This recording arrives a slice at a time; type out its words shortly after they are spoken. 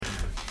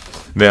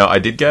Now, I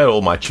did get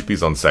all my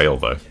chippies on sale,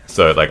 though.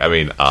 So, like, I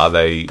mean, are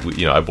they...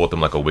 I bought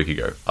them like a week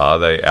ago. Are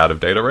they out of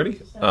date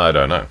already? I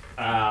don't know.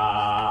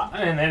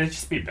 And then it'd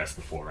just be best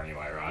before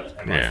anyway, right?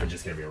 And they're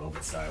just going to be a little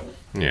bit stale.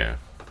 Yeah.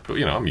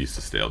 But, I'm used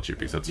to stale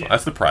chippies.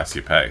 That's the price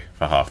you pay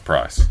for half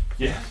price.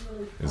 Yeah.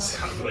 I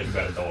can't believe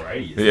about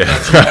 $1.80. Yeah,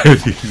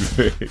 that's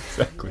right.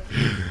 Exactly.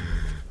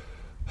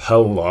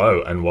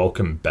 Hello, and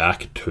welcome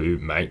back to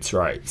Mates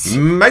Rates.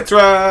 Mates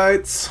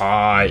Rates!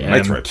 I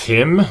am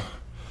Tim.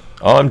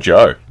 I'm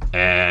Joe.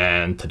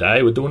 And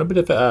today we're doing a bit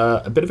of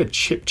a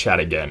chip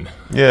chat again.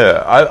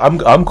 Yeah,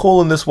 I'm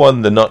calling this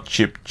one the not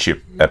chip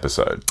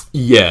episode.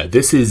 Yeah,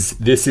 this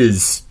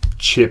is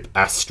chip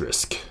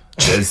asterisk.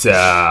 There's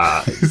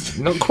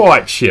not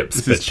quite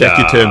chips, but check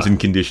your terms and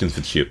conditions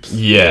for chips.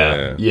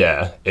 Yeah.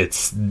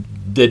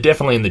 They're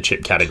definitely in the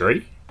chip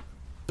category.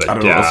 But I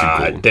don't know what else you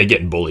call them. They're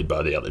getting bullied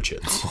by the other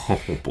chips.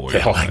 Oh boy!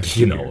 They're like,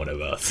 you're not one of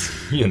us.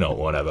 You're not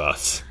one of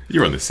us.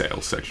 You're on the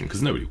sales section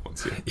because nobody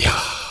wants you. Yeah,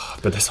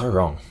 but they're so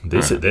wrong.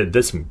 There's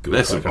some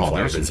good fucking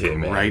flavors here,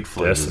 man. Great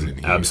flavors There's some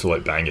in here.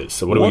 Absolute bangers.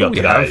 So what do we got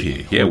today?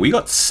 Here? Yeah, we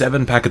got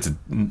 7 packets of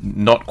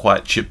not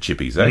quite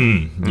chippies,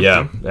 eh?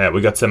 Yeah.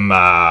 We got some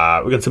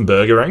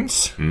burger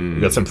rings. We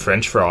got some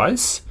French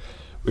fries.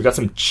 We got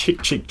some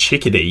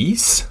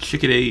chickadees.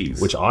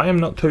 Chickadees. Which I am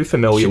not too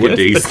familiar with.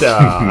 But,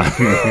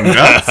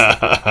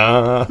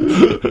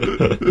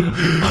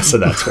 so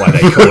that's why they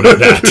called it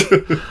that.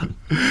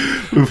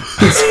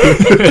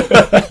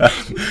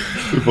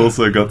 We've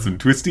also got some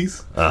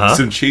twisties.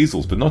 Some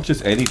cheesels, but not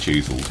just any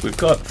cheesels. We've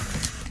got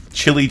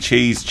chili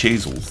cheese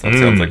cheesels. That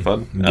sounds like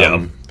fun.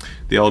 Yeah.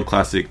 The old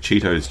classic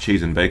Cheetos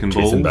cheese and bacon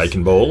balls. Cheese and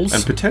bacon balls.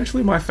 And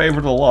potentially my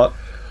favourite a lot.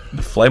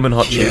 The Flamin'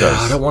 Hot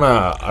Cheetos.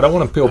 I don't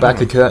want to peel back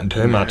the curtain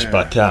too much,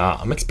 but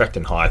I'm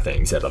expecting high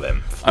things out of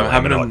them.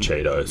 Flamin' Hot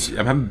Cheetos.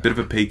 I'm having a bit of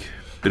a peek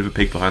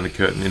behind the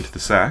curtain into the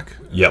sack.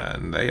 Yep.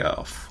 And they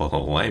are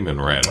flaming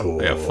red. Oh,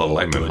 they are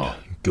flaming hot.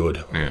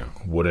 Good. Yeah.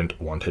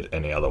 Wouldn't want it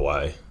any other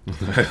way.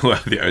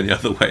 Well, the only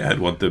other way I'd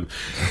want them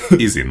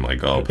is in my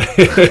gob.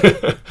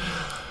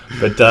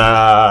 But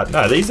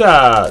no,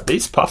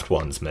 these puffed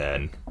ones,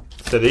 man.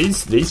 So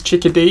these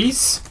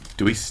chickadees.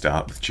 Do we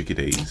start with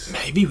chickadees?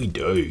 Maybe we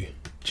do.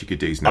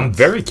 Chickadees nuts. I'm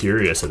very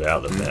curious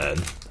about them, man.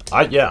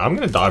 I'm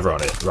going to dive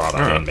on it right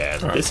on, man.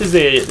 Right. This is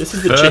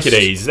the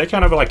chickadees. They're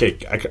kind of like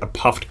a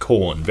puffed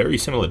corn, very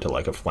similar to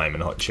like a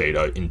Flamin' Hot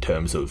Cheeto in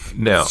terms of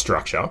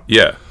structure.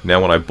 Yeah.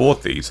 Now, when I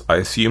bought these, I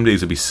assumed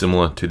these would be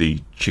similar to the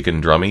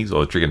chicken drummies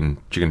or chicken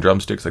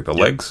drumsticks, like the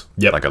legs.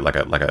 Yep.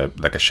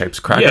 Like a shapes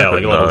cracker. Yeah,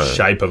 like a little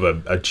shape of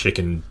a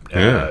chicken.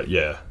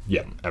 Yeah,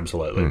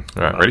 absolutely.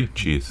 All right, ready?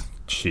 Cheers.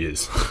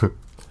 Cheers.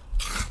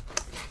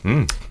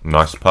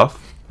 Nice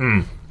puff.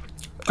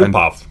 Good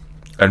puff.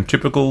 And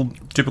typical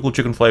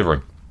chicken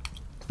flavouring.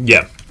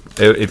 Yeah.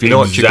 If you know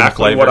what chicken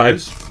flavour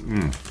is.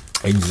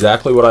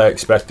 Exactly what I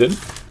expected.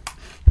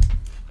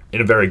 In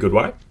a very good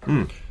way.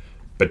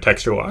 But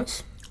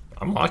texture-wise,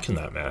 I'm liking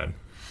that, man.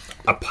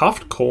 A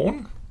puffed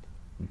corn?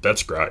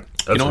 That's great.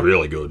 That's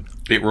really good.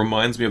 It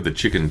reminds me of the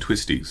chicken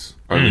twisties.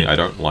 Only I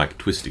don't like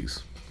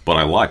twisties. But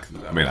I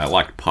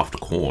like puffed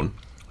corn.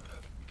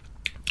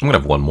 I'm going to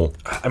have one more.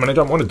 I mean, I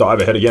don't want to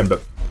dive ahead again,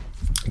 but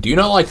do you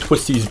not like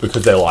twisties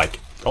because they're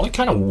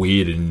kind of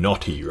weird and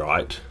knotty,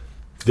 right?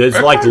 There's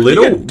like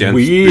little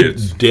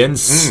weird,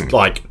 dense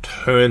like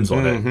turns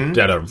on it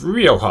that are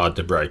real hard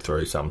to break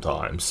through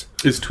sometimes.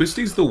 Is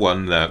twisties the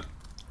one that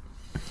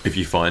if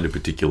you find a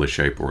particular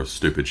shape or a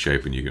stupid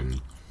shape and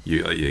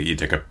you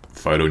take a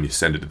photo and you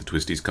send it to the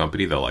twisties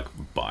company, they'll like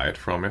buy it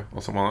from you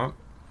or something like that?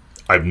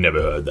 I've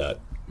never heard that.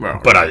 Well,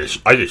 but I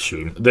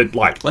assume that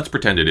let's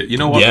pretend it. You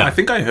know what? Yeah. I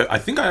think I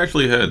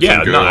actually heard. Yeah,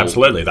 some girl, no,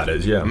 absolutely, that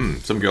is. Yeah,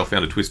 some girl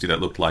found a twisty that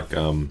looked like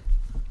the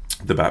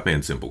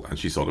Batman symbol, and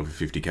she sold it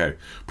for $50,000.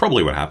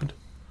 Probably what happened.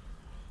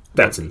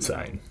 That's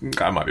insane.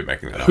 I might be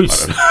making that up. I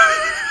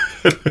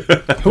don't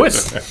know. Who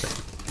is?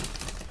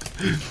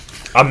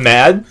 I'm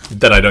mad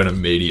that I don't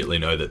immediately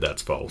know that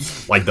that's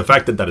false. Like the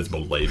fact that is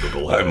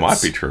believable. It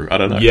might be true. I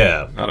don't know.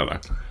 Yeah, I don't know.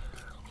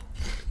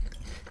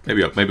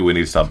 Maybe we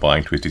need to start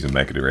buying twisties and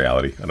make it a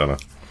reality. I don't know.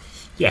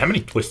 Yeah, how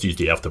many twisties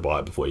do you have to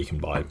buy before you can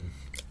buy?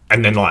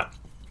 And then, like,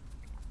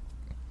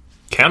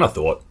 counter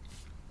thought,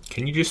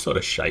 can you just sort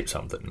of shape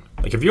something?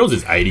 Like, if yours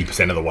is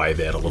 80% of the way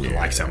there to looking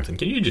like something,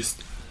 can you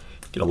just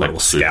get a little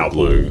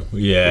scalpel? Glue.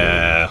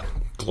 Yeah,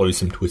 glue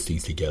some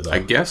twisties together. I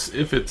guess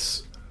if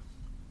it's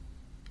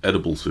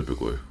edible super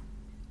glue,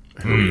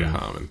 who are you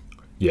harming?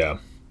 Yeah.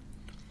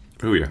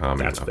 Who are you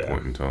harming That's at that fair.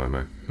 point in time,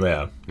 eh?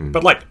 Yeah.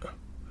 But, like,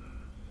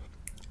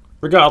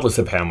 regardless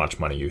of how much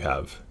money you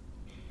have,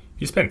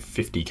 you spend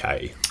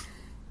 $50,000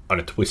 on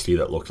a twisty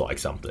that looks like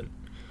something.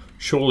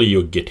 Surely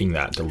you're getting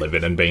that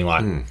delivered and being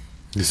like,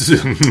 This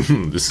is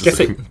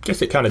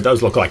guess it kind of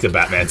does look like the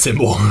Batman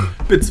symbol. a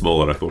bit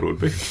smaller than I thought it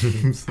would be.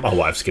 My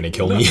wife's gonna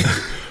kill me.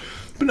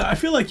 But no, I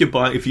feel like you're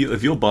buying if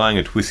you're buying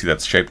a twisty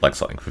that's shaped like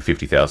something for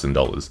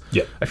 $50,000.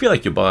 Yeah, I feel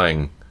like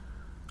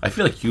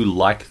you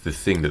like the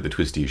thing that the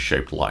twisty is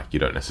shaped like. You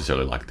don't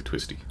necessarily like the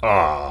twisty.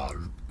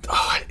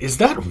 Is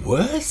that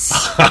worse?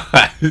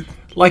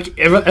 Like,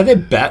 are there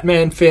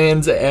Batman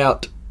fans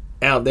out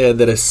there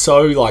that are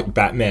so, like,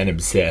 Batman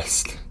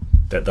obsessed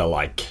that they're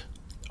like,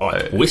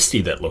 a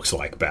Twisty that looks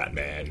like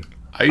Batman.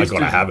 I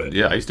gotta have it.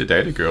 Yeah, I used to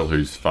date a girl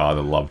whose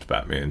father loved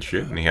Batman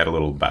shit, and he had a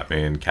little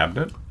Batman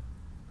cabinet.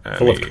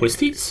 Full of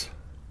Twisties?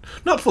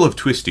 Not full of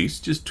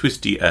Twisties, just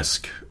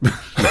Twisty-esque.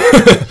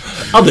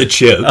 Other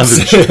chips.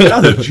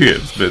 Other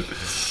chips, but,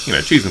 you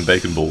know, cheese and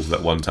bacon balls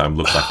that one time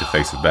looked like the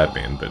face of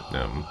Batman, but...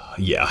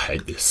 Yeah, I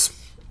hate this.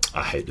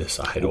 I hate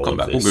all of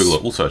this. We'll Google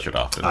it. We'll search it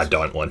after. I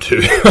don't want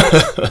to.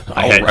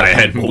 I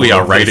hate we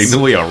are rating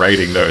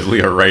those.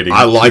 We are rating.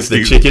 I like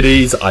the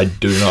chickadees. I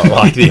do not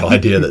like the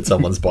idea that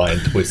someone's buying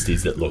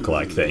Twisties that look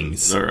like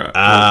things. All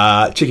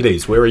right.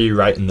 Chickadees, where are you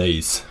rating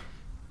these?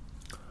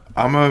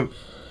 I'm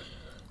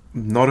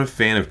not a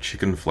fan of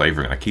chicken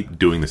flavoring. I keep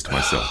doing this to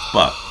myself,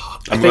 but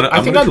I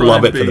think I'd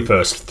love it for the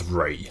first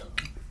 3.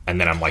 And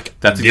then I'm like,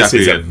 this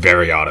is a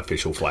very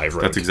artificial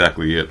flavoring. That's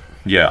exactly it.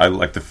 Yeah, I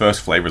like the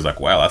first flavor is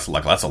like, wow,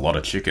 that's a lot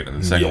of chicken,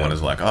 and the second one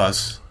is like, oh,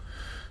 it's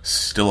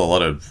still a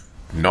lot of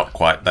not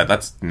quite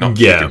that's not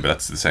chicken, but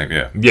that's the same.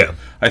 Yeah.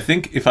 I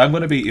think if I'm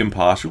going to be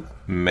impartial,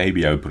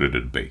 maybe I would put it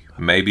at B.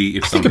 Maybe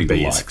if some people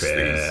like these,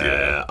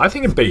 I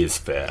think a B is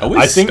fair. Are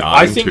we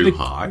starting too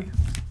high?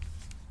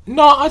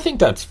 No, I think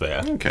that's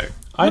fair. Okay,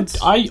 I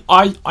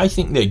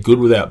think they're good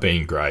without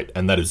being great,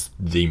 and that is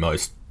the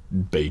most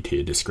B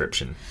tier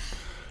description.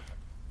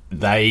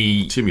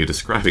 Tim, you're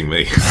describing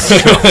me.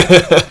 Stop.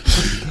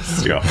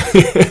 Yeah,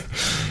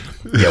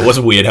 it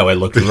wasn't weird how I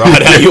looked right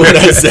at you when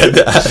I said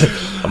that.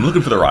 I'm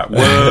looking for the right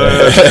word.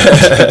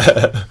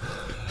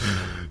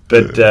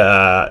 But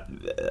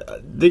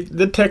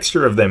the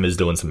texture of them is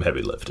doing some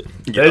heavy lifting.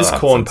 Those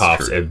corn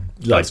puffs,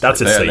 that's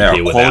a C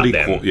tier without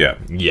them.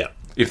 Yeah.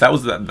 If that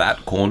was that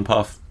corn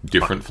puff,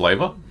 different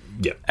flavour,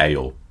 A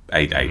or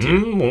A tier.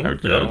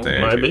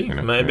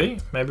 Maybe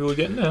we're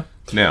getting there.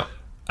 Now.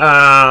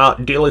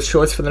 Dealer's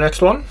choice for the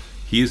next one.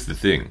 Here's the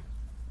thing.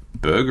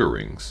 Burger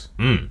rings.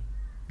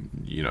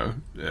 You know,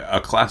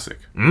 a classic.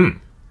 Look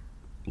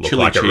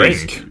chili like cheese, a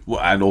ring. Well,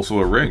 and also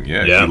a ring,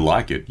 yeah. If you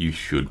like it, you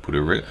should put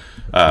a ring.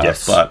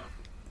 Yes. But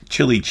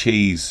chili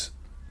cheese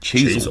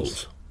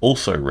cheezels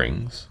also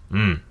rings,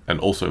 and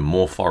also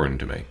more foreign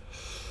to me.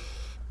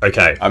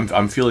 Okay.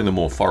 I'm feeling the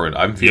more foreign.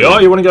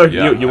 You want to go?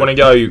 You want to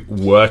go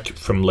work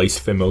from least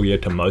familiar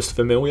to most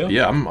familiar?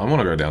 Yeah, I want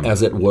to go down,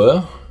 as it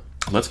were.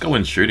 Let's go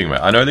in shooting, mate.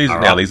 I know these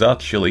These are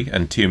chili,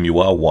 and Tim, you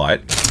are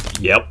white.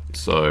 Yep.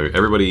 So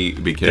everybody,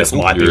 be careful. This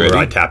might be where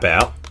I tap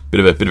out.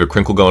 Bit of a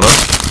crinkle going on.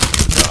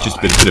 Just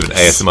a bit of an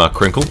ASMR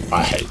crinkle.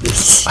 I hate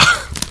this.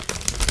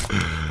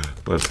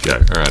 Let's go.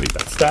 Alrighty.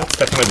 That's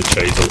definitely the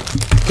cheesel.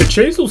 Did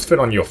cheezels fit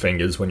on your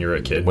fingers when you were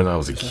a kid? When I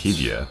was a kid,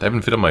 yeah. They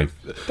haven't fit on my...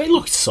 They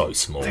look so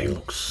small.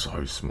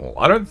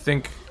 I don't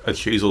think a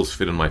cheesel's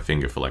fit on my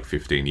finger for like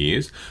 15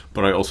 years,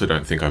 but I also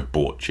don't think I've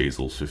bought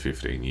cheesels for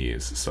 15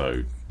 years,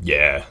 so...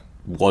 Yeah.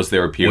 Was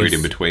there a period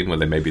in between where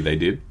maybe they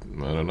did?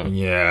 I don't know.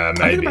 Yeah,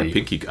 maybe. I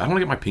don't want to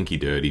get my pinky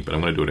dirty, but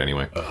I'm going to do it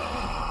anyway.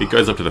 It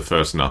goes up to the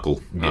first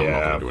knuckle. Yeah. I'm not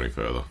going to do any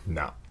further.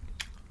 No.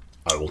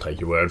 I will take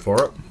your word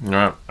for it. All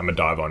right. I'm going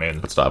to dive on in.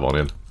 Let's dive on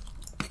in.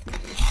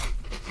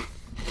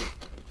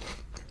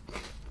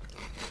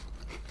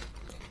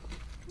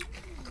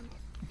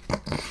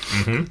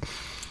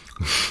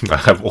 I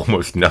have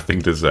almost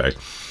nothing to say.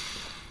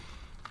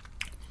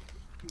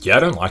 Yeah, I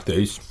don't like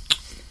these.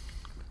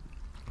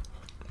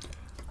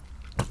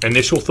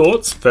 Initial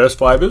thoughts? First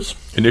flavours?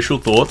 Initial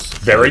thoughts?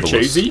 Very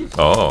cheesy.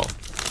 Oh.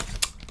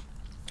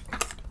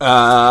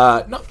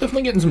 No,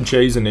 definitely getting some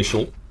cheese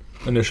initially.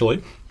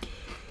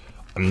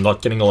 I'm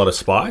not getting a lot of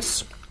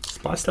spice.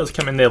 Spice does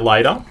come in there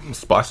later.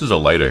 Spice is a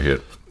later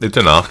hit. It's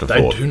an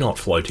afterthought. They do not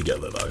flow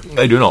together, though.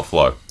 They do not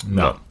flow.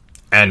 No.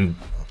 And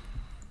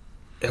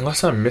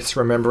unless I'm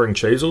misremembering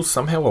cheezels,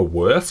 somehow a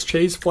worse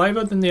cheese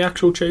flavour than the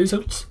actual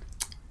cheezels.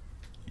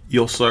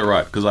 You're so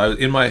right, because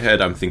in my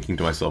head, I'm thinking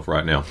to myself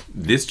right now,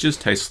 this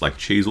just tastes like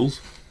cheezels,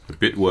 a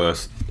bit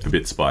worse, a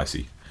bit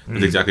spicy.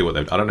 That's exactly what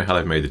I don't know how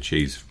they've made the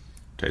cheese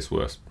taste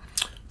worse.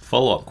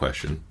 Follow-up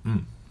question.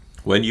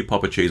 When you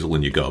pop a cheesel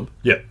in your gob,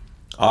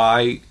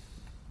 I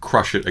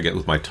crush it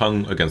with my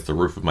tongue against the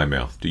roof of my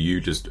mouth. Do you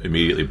just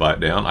immediately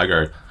bite down? I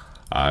go,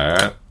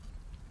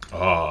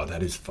 Oh,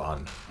 that is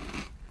fun.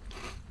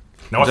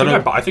 No,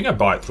 I think I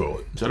bite through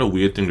it. Is that a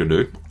weird thing to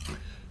do?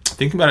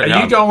 Think about it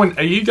now.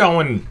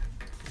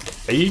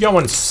 Are you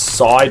going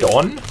side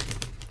on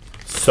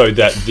so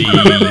that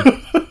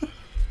the...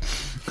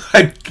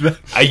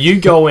 Are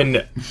you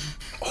going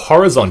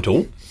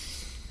horizontal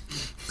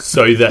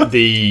so that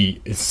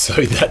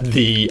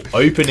the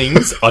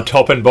openings are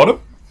top and bottom?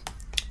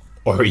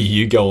 Or are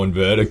you going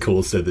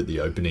vertical so that the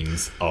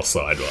openings are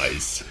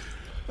sideways?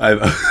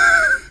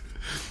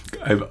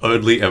 I've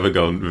only ever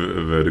gone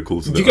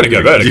vertical. So you got to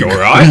go vertical,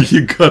 right?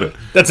 You got it.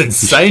 That's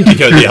insane to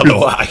go the other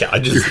way.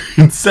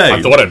 Insane.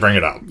 I thought I'd bring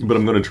it up. But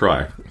I'm going to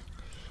try.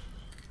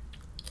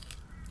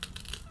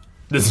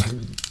 There's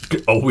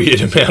a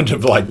weird amount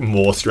of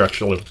more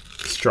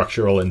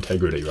structural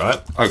integrity,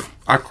 right?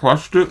 I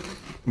crushed it,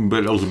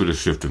 but it was a bit of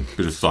shifting. A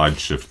bit of side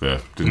shift there.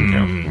 Didn't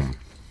count.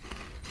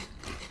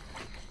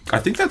 I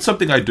think that's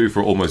something I do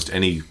for almost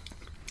any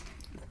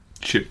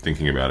chip,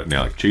 thinking about it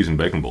now, like cheese and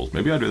bacon balls.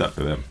 Maybe I do that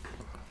for them.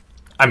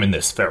 I mean,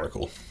 they're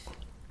spherical.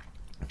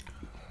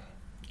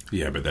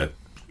 Yeah, but they're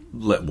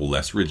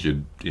less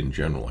rigid in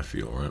general, I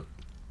feel, right?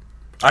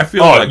 I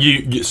feel like...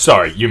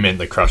 Sorry, you meant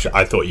the crusher.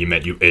 I thought you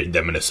meant you eat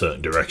them in a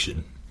certain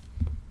direction.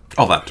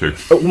 Oh, that too.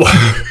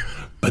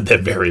 But they're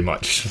very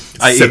much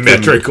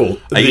symmetrical.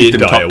 I eat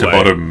them top to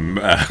bottom,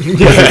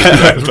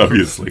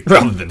 obviously.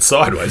 Rather than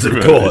sideways,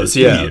 of course,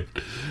 yeah. Weird.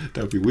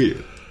 That'd be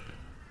weird.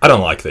 I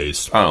don't like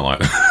these. I don't like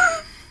them.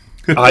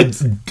 I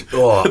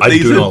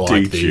do not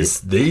like these.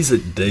 These are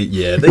D.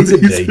 Yeah, these are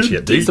D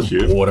chip. These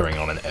are bordering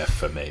on an F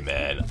for me,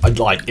 man. I'd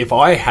like if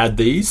I had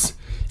these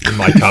in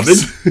my cupboard,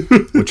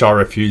 which I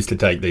refuse to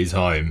take these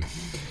home.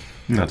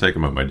 No, take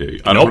them up, my dear.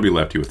 I'd probably be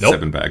left here with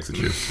 7 bags of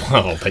chips.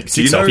 I'll take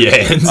 6 off your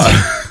hands.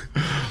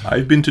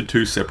 I've been to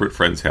 2 separate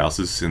friends'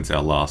 houses since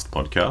our last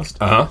podcast,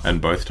 and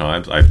both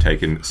times I've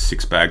taken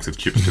 6 bags of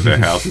chips to their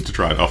houses to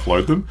try and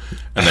offload them,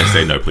 and they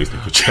say, no, please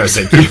take the chips.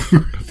 Thank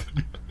you.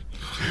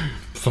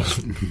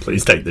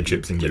 Please take the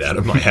chips and get out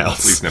of my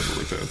house. Please never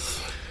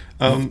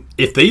return.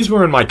 If these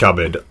were in my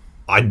cupboard,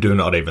 I do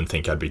not even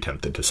think I'd be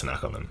tempted to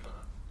snack on them.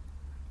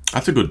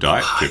 That's a good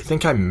diet tip. I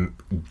think I'm...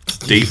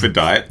 D for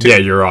diet tip. Yeah,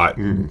 you're right.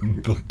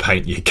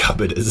 Paint your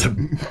cupboard as a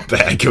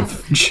bag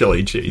of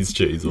chili cheese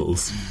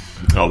cheezels.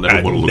 I'll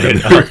never want to look at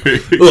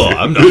it.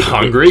 I'm not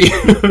hungry.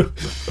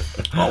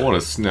 I want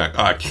a snack.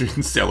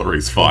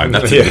 Celery's fine.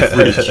 That's in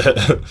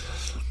the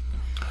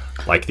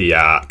fridge. Like the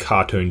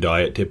cartoon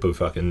diet tip of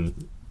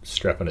fucking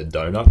strapping a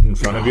donut in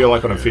front of you,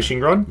 like on a fishing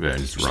rod. Yeah,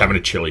 just having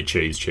a chili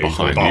cheese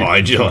cheezle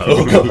behind you. Like,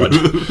 oh, God.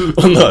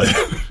 Oh, no.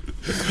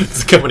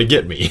 It's coming to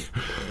get me.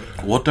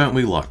 What don't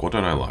we like? What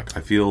don't I like?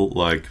 I feel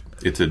like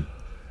it's a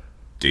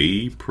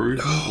D proof.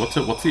 What's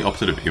the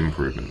opposite of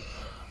improvement?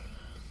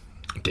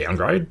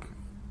 Downgrade?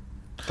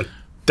 Like,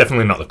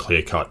 definitely not the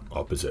clear-cut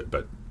opposite,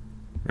 but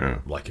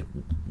like,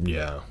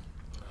 yeah.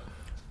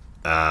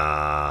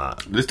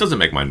 This doesn't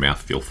make my mouth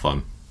feel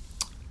fun.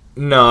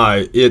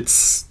 No,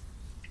 it's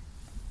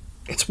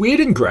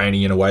weird and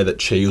grainy in a way that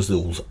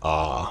cheezels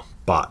are,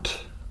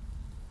 but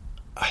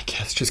I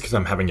guess just because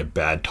I'm having a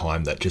bad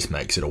time, that just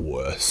makes it a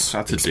worse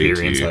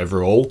experience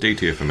overall. D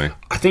tier for me.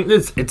 I think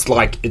it's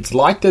like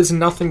there's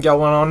nothing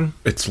going on.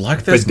 It's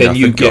like there's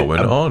nothing going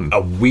on.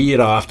 A weird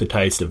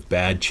aftertaste of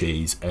bad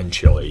cheese and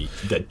chili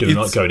that do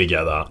not go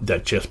together.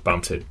 That just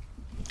bumps it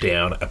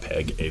down a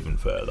peg even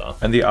further.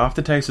 And the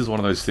aftertaste is one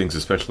of those things,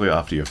 especially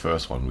after your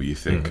first one, where you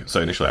think...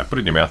 So initially, I put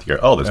it in your mouth, you go,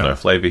 oh, there's no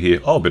flavour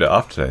here. Oh, a bit of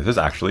aftertaste. There's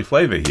actually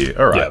flavour here.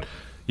 All right. Yep.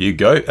 You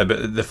go...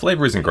 But the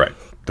flavour isn't great.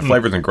 The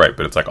flavour isn't great,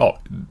 but it's like, oh,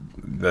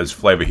 there's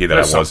flavour here that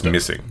I was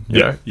missing. You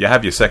know? You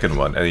have your second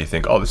one, and you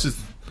think, oh, this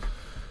is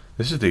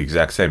the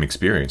exact same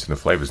experience, and the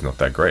flavour's not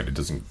that great. It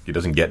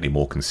doesn't get any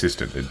more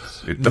consistent.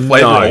 The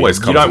flavour always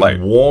comes late. You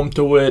don't warm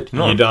to it.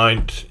 No.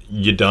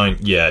 You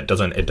don't. Yeah, it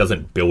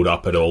doesn't build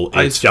up at all.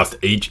 It's just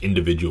each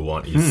individual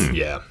one is.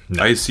 Yeah.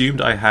 No. I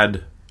assumed I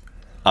had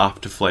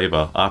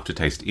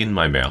aftertaste in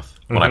my mouth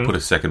when I put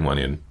a second one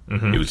in.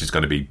 It was just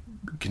going to be,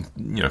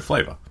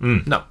 flavour.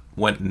 No,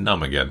 went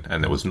numb again,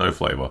 and there was no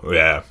flavour.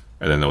 Yeah,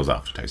 and then there was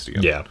aftertaste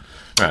again. Yeah.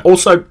 Right.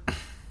 Also,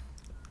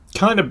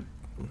 kind of.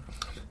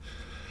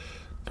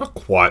 Not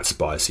quite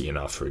spicy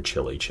enough for a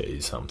chili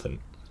cheese something.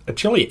 A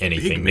chili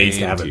anything needs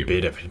to have a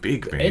bit of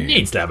it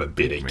needs to have a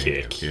bit of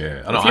kick.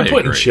 Yeah, if you're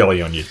putting chili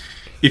on you,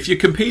 if you're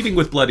competing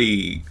with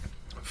bloody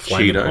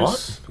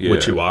Cheetos,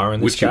 which you are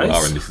in this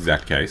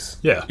exact case.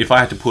 Yeah. If I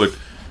had to put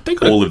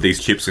all of these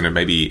chips in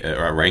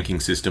a ranking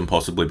system,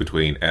 possibly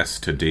between S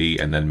to D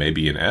and then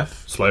maybe an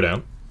F. Slow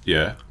down.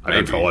 Yeah, I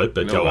don't follow it,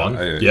 but go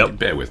on. Yep.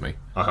 Bear with me.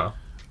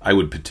 I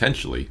would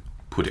potentially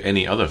put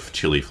any other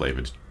chili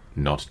flavored,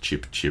 not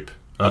chip.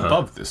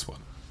 Above this one.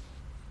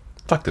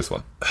 Fuck this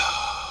one.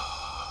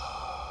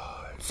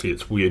 See,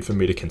 it's weird for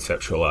me to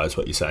conceptualize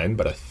what you're saying,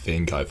 but I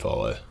think I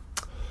follow.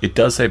 It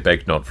does say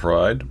baked, not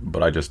fried,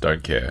 but I just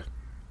don't care.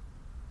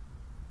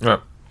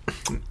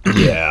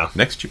 Yeah.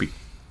 Next chippy.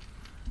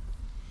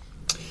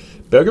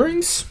 Burger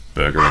rings?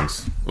 Burger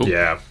rings. Ooh.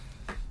 Yeah.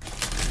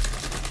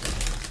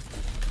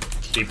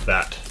 Keep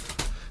that.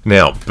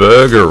 Now,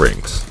 burger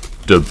rings.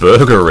 Do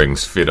burger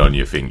rings fit on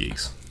your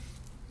fingies?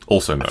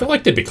 Also, no. I feel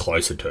like they'd be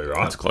closer to,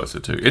 right? It's closer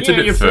to. It's a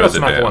bit further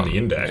down. Knuckle on the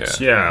index.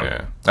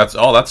 Yeah. That's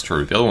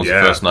true. The other one's the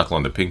first knuckle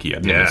on the pinky. I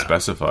didn't even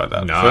specify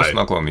that. No. First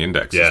knuckle on the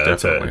index. Yeah,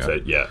 is definitely that's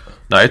it. Yeah.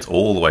 No, it's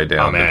all the way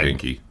down the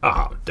pinky.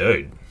 Oh,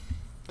 dude,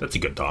 that's a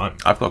good time.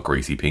 I've got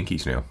greasy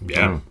pinkies now.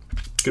 Yeah.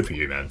 Good for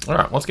you, man. All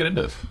right, let's get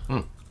into this.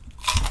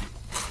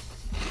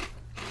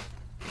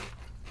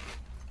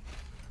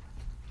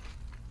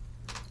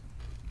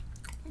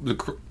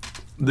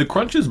 The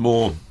crunch is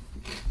more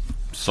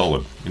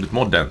solid. It's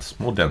more dense.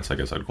 More dense, I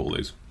guess I'd call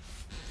these.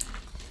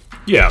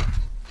 Yeah.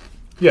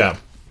 Yeah.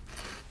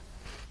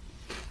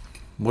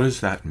 What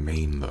does that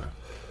mean, though?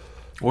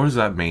 What does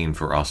that mean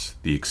for us,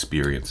 the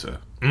experiencer?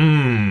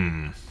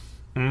 I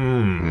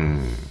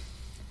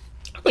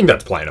think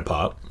that's playing a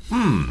part.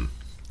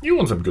 You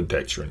want some good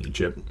texture in your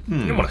chip.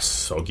 You want a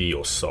soggy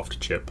or soft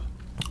chip.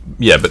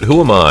 Yeah, but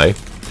who am I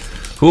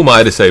Who am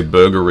I to say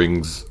burger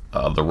rings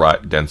are the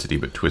right density,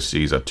 but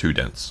twisties are too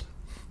dense?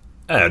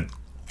 And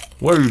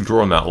Where are you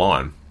drawing that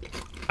line?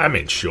 I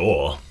mean,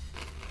 sure.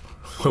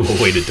 Who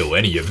are we to do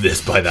any of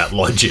this by that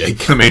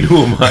logic? I mean, who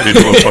am I to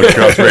do a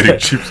podcast rating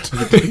chips?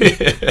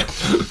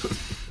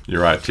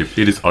 You're right, Chip.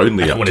 It is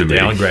only up to me. I want to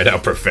downgrade our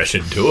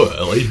profession too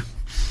early.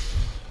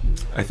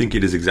 I think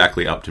it is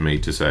exactly up to me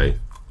to say.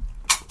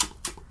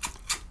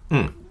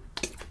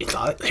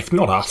 If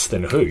not us,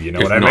 then who? You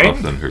know what I If mean? not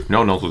us, then who? No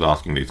one else was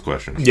asking these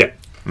questions. Yeah.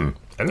 And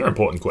they're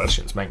important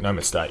questions, make no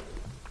mistake.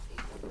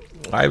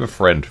 I have a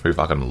friend who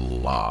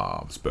fucking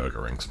loves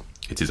burger rings.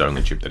 It's his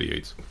only chip that he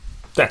eats.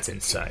 That's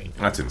insane.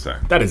 That's insane.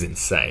 That is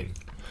insane.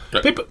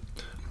 Yeah. People,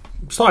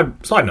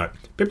 side note,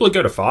 people who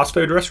go to fast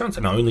food restaurants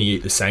and only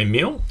eat the same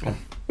meal, what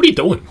are you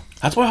doing?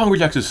 That's why Hungry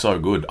Jack's is so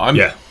good. I'm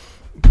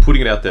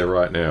putting it out there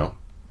right now.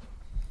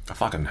 I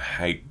fucking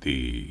hate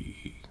the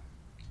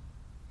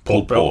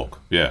pulled pork.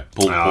 Yeah,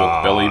 pulled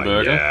pork belly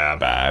burger. Yeah.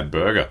 Bad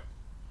burger.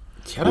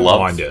 I don't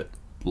mind it.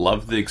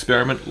 Love the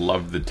experiment.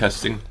 Love the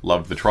testing.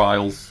 Love the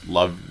trials.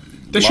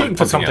 They're shooting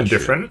for something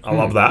different. I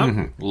love that.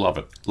 Mm-hmm. Love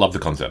it. Love the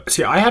concept.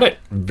 See, I had it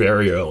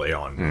very early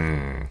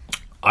on.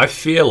 I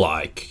feel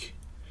like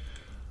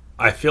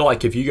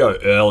if you go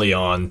early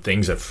on,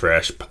 things are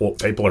fresh,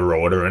 people are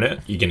ordering it,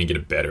 you're going to get a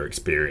better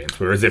experience.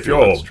 Whereas if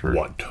you're,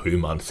 2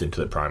 months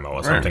into the promo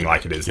or something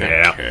like it is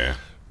now,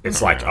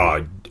 it's like,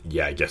 oh,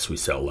 yeah, I guess we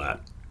sell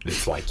that.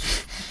 It's like...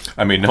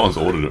 I mean, no one's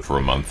ordered it for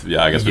a month.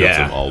 Yeah, I guess we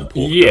got some old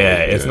pork.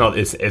 Yeah, it's not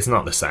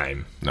the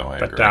same. No, I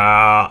agree. But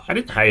I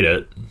didn't hate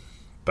it,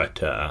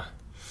 but...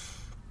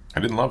 I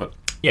didn't love it.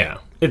 Yeah,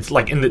 it's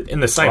like in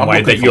the same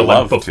way that you're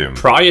like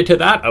prior to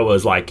that, I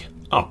was like,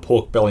 oh,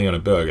 pork belly on a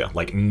burger.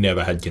 Like,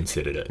 never had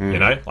considered it. You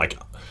know, like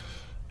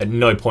at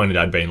no point had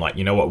I been like,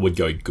 you know what would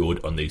go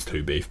good on these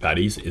 2 beef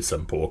patties is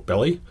some pork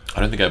belly. I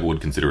don't think I ever would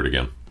consider it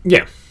again.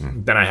 Yeah.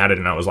 Then I had it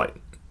and I was like,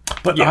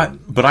 but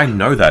I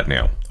know that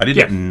now. I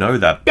didn't know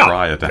that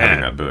prior to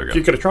having that burger.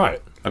 You got to try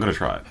it. I got to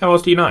try it. How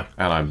else do you know?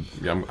 And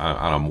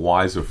I'm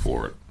wiser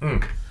for it.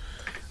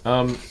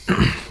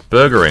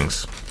 Burger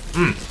rings.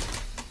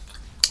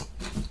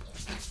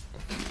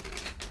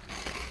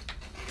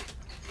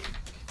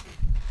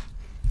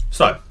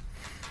 So,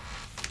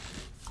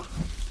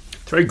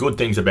 3 good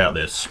things about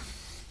this.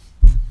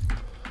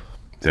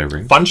 They're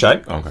rings. Fun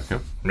shape. Oh, okay.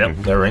 Yep,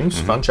 they're rings.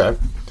 Fun shape.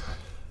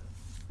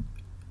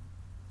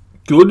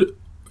 Good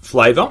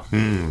flavour.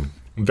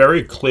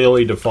 Very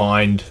clearly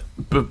defined.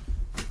 But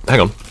hang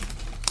on.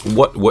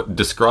 What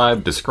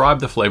describe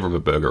the flavour of a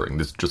burger ring?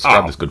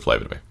 Describe this good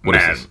flavour to me. What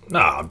is this?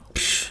 Nah,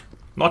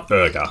 not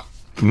burger.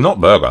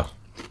 Not burger.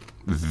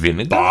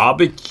 Vinegar.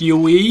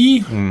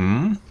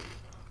 Barbecuey.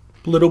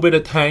 Little bit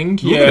of tang,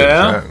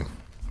 Acidic.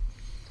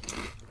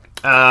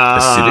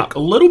 A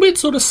little bit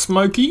sort of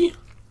smoky.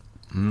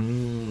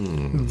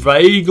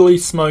 Vaguely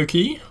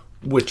smoky,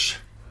 which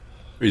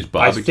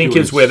I think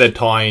is where they're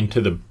tying to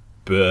the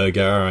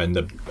burger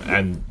and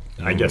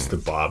I guess the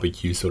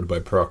barbecue sort of by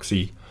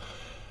proxy.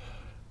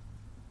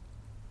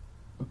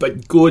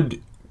 But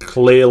good,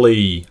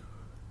 clearly,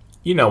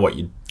 you know what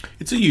you...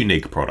 It's a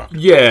unique product.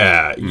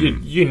 Yeah,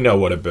 you know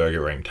what a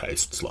burger ring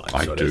tastes like.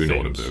 I do know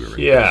what a burger ring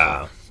tastes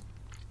like.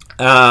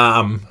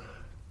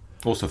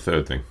 What's the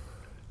third thing?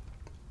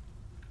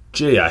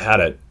 Gee, I had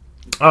it.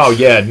 Oh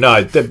yeah,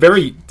 no,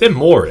 they're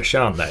Moorish,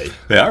 aren't they?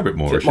 They are a bit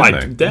Moorish,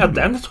 aren't they?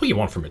 That's what you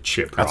want from a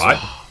chip, right?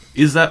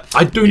 Is that?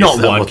 I do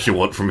not want what you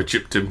want from a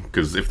chip, Tim?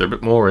 Because if they're a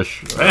bit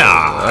Moorish,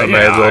 I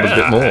may as well have a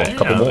bit more, a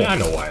couple more. I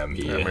know why I'm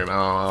here.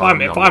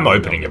 If I'm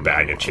opening a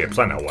bag of chips,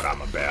 I know what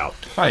I'm about.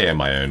 I am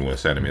my own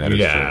worst enemy. That is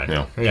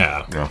true.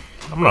 Yeah.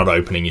 I'm not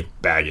opening a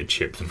bag of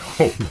chips and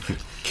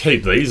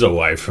keep these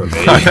away from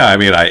me. I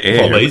mean, I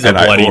am. Well, these are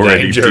bloody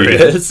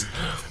dangerous.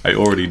 I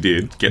already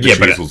did. Get the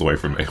cheesels away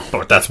from me.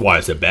 But that's why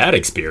it's a bad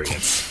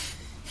experience.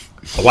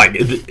 Like,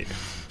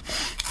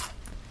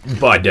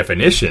 by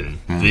definition,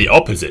 the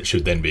opposite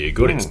should then be a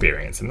good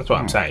experience. And that's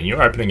what I'm saying.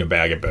 You're opening a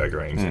bag of burger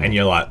rings and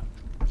you're like,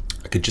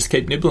 I could just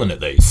keep nibbling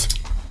at these.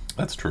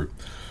 That's true.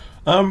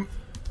 Where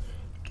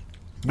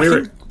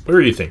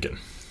are you thinking?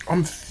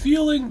 I'm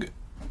feeling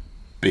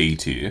B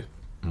tier.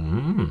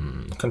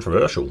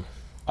 Controversial.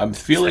 I'm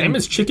feeling... Same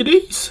as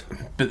chickadees?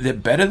 But they're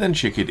better than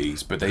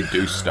chickadees, but they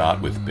do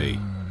start with B.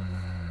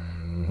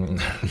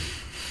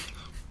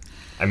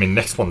 I mean,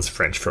 next one's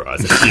French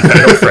fries. If you've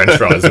had French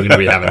fries, we're going to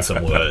be having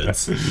some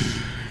words.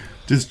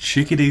 Does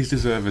chickadees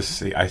deserve a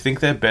C? I think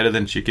they're better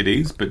than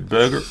chickadees, but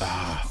burger...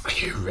 Are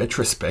you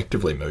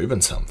retrospectively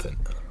moving something?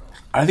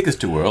 I think it's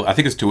too early. I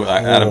think it's too early.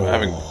 Out of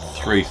having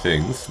 3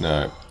 things,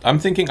 no. I'm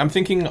thinking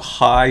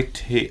high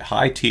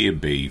tier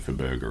B for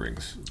burger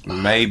rings.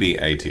 Maybe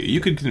A tier. You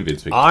could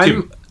convince me.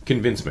 Tim,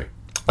 convince me.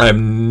 I have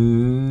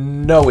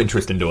no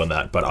interest in doing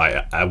that, but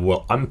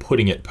I'm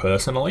putting it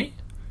personally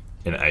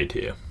in A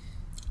tier.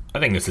 I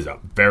think this is a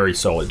very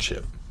solid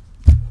chip.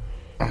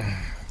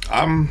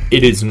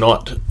 It is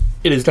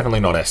definitely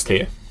not S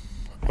tier.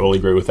 I will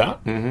agree with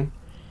that. Mm-hmm.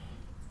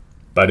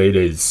 But it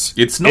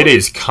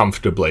is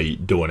comfortably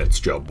doing its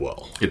job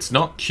well. It's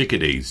not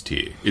chickadees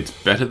tier. It's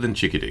better than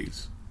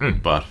chickadees,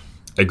 but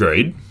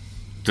Agreed.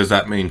 Does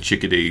that mean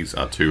chickadees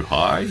are too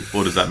high,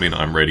 or does that mean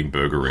I'm rating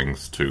burger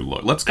rings too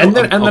low? Let's go. And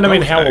then I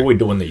mean, how are we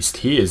doing these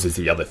tiers? Is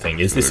the other thing.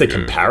 Is this a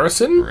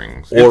comparison,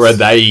 rings. or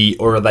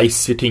are they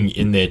sitting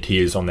in their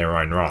tiers on their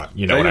own right?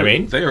 You know what I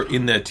mean? They are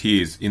in their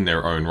tiers in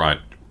their own right.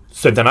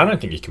 So then I don't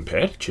think you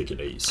compare to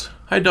chickadees.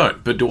 I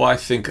don't, but do I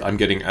think I'm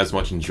getting as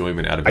much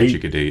enjoyment out of a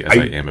chickadee as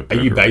I am a burger ring?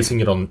 Are you basing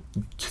it on...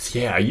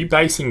 Yeah, are you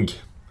basing...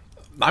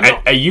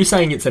 Are you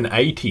saying it's an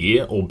A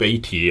tier or B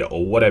tier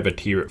or whatever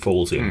tier it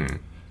falls in?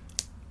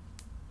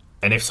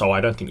 And if so,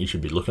 I don't think you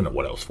should be looking at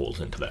what else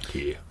falls into that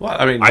tier. Well,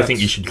 I mean, I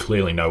think you should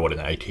clearly know what an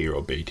A tier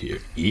or B tier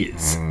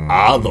is.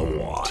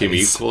 Otherwise... Tim, are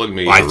you calling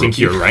me... I think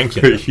you're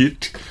ranking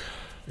it.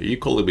 Are you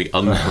calling me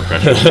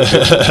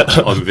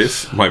unprofessional on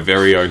this, my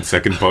very own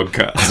second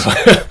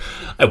podcast?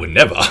 I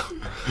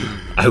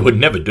would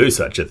never do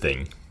such a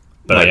thing.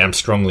 But I am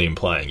strongly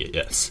implying it,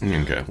 yes.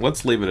 Okay,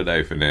 let's leave it at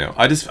A for now.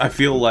 I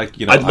feel like,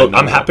 you know...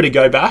 I'm happy to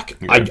go back.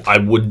 Yeah. I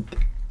would...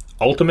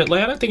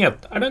 Ultimately, I don't think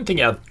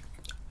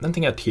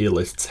our tier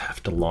lists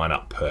have to line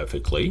up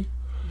perfectly.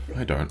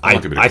 I don't. I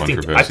like a bit of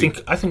controversy.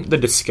 I think the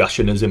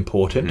discussion is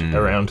important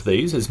around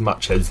these as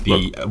much as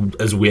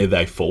as where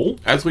they fall.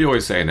 As we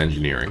always say in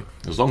engineering,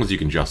 as long as you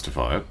can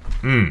justify it,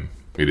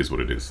 it is what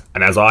it is.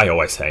 And as I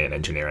always say in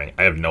engineering,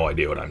 I have no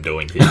idea what I'm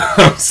doing here.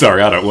 I'm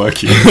sorry, I don't work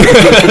here.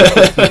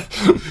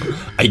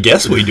 I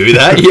guess we do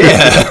that,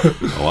 yeah.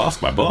 I'll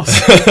ask my boss.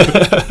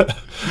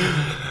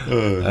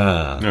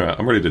 All right,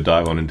 I'm ready to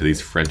dive on into these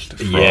French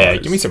fries. Yeah,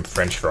 give me some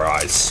French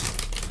fries.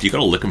 Do you got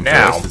to lick them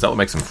first? Is that what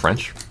makes them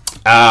French?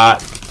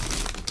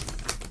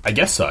 I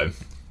guess so.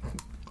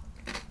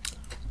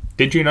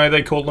 Did you know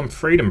they call them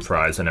freedom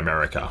fries in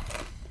America?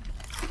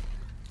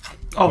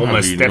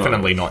 Almost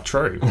definitely not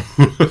true.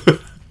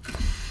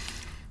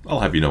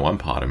 I'll have you know I'm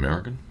part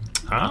American.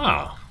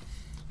 Ah.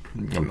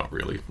 I'm not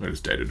really. I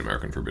just dated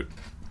American for a bit.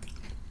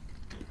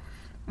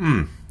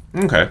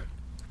 Okay.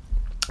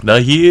 Now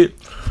here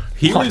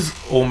is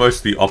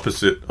almost the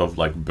opposite of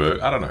like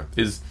burger. I don't know.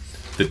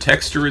 The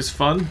texture is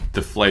fun,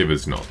 the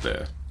flavor's not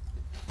there.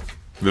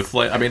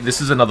 I mean,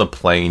 this is another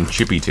plain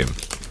chippy, Tim.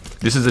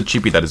 This is a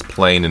chippy that is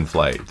plain and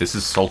flavoured. This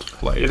is salt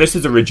flavoured. Yeah, this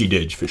is a Ridgy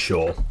Didge for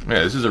sure.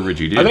 Yeah, this is a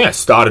Ridgy Didge. I think I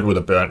started with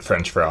a burnt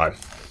French fry.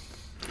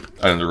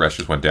 And the rest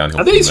just went downhill.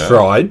 Are these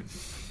fried?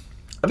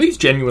 Are these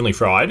genuinely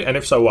fried? And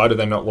if so, why do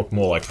they not look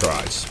more like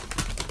fries?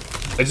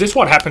 Is this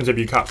what happens if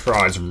you cut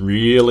fries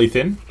really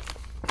thin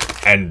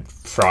and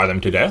fry them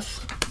to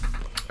death?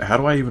 How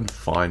do I even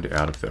find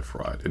out if they're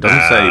fried? It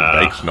doesn't say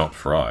baked, not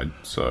fried.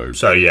 So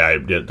yeah,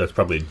 that's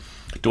probably...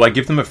 Do I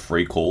give them a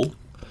free call?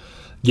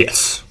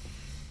 Yes.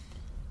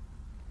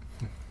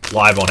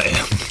 Live on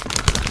air.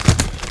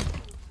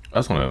 I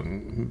just want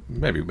to...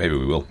 Maybe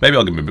we will. Maybe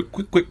I'll give them a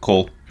quick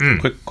call.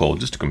 Quick call,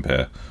 just to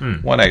compare.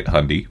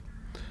 1-800...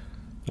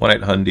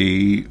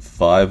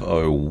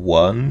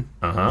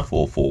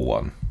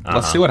 1-800-501-441.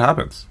 Let's see what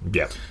happens.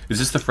 Yeah. Is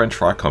this the French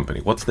Fry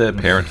Company? What's their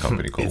parent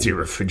company called? It's your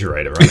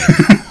refrigerator, right?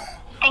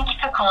 Thank you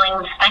for calling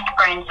the Snack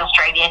Brands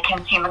Australia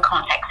Consumer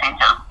Contact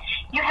Centre.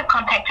 You have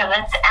contacted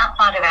us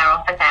outside of our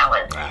office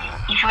hours.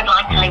 If you would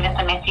like to leave us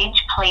a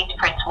message, please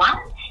press 1.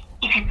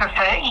 If you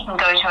prefer, you can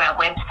go to our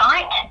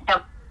website.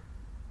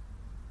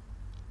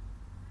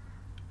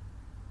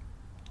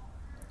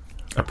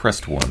 I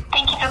pressed 1.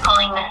 Thank you for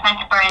calling the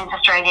Snack Brands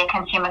Australia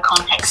Consumer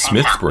Contact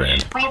Smith Centre.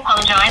 brand. We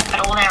apologise,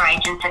 but all our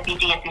agents are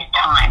busy at this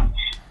time.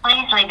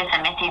 Please leave us a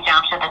message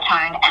after the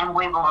tone and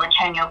we will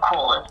return your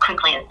call as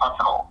quickly as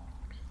possible.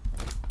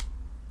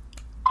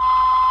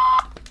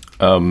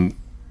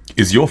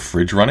 Is your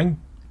fridge running?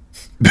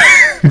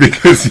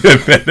 Because you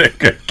better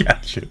go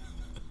catch it.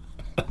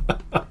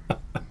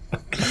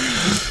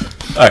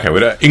 Okay,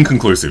 we're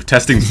inconclusive.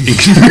 Testing's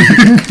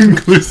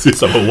inconclusive.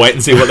 So we'll wait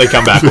and see what they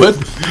come back with.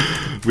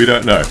 We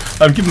don't know.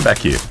 Give them back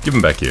here.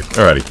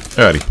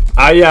 Alrighty.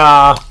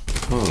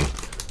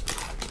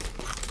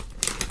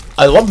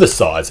 I love the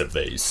size of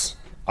these.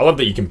 I love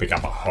that you can pick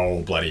up a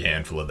whole bloody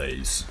handful of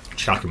these,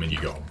 chuck them in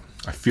your gob.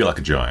 I feel like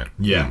a giant.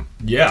 Yeah.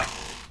 Yeah.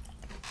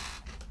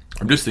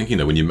 I'm just thinking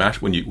that when you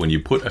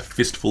put a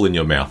fistful in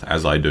your mouth,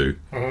 as I do,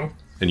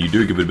 and you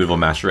do give it a bit of a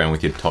mash around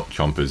with your top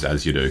chompers,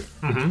 as you do,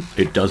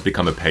 it does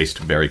become a paste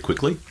very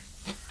quickly.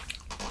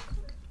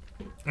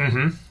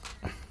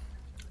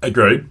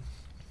 Agreed.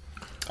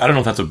 I don't know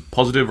if that's a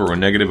positive or a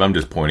negative. I'm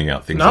just pointing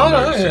out things.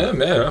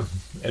 Yeah.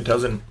 It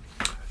doesn't.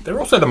 They're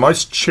also the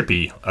most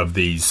chippy of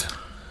these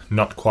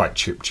not quite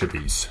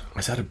chippies.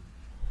 Is that an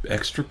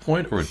extra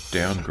point or a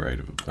downgrade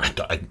of a point?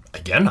 I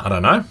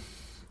don't know.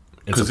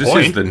 Because this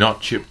is the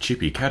not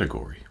chippy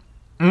category.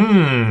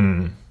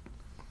 Did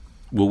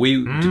we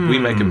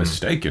make a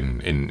mistake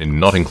in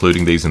not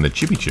including these in the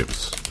chippy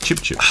chips?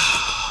 Chip chips.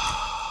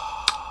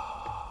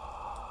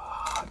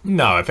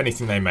 No, if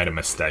anything, they made a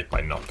mistake by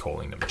not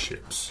calling them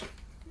chips.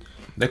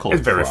 They call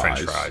them very fries.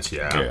 French fries,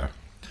 yeah.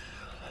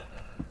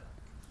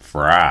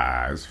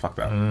 Fries. Fuck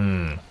that.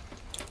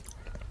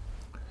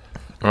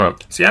 All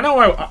right. See, I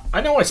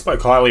know I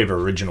spoke highly of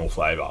original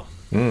flavour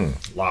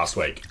last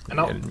week,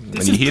 and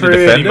this is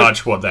pretty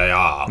much what they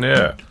are.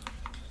 Yeah.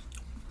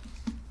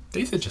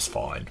 These are just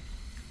fine.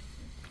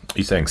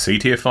 You saying C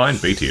tier fine,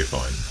 B tier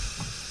fine?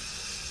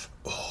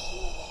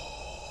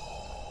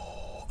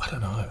 I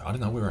don't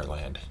know where I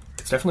land.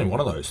 It's definitely one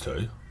of those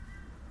two.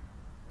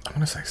 I'm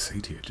going to say C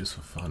tier just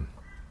for fun.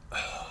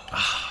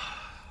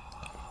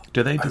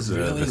 Do they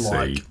deserve a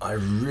C? I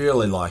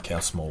really like how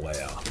small they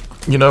are.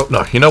 You know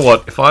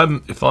what? If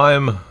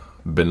I'm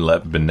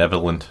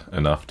benevolent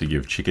enough to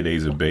give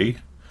chickadees a B,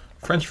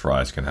 French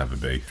fries can have a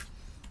B.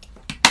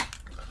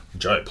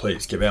 Joe,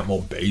 please give out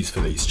more B's for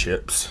these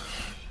chips.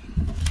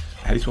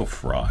 How do you spell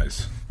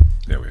fries?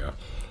 There we are.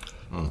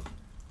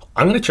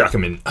 I'm gonna chuck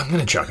them in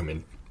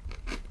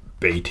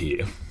B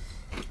tier.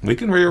 We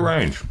can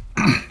rearrange.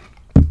 I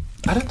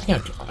don't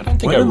think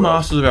We're the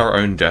masters of our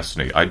own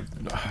destiny. I'm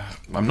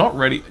not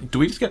ready. Do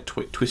we just get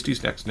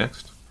twisties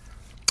next?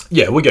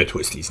 Yeah, we'll go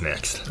twisties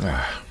next. All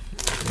right.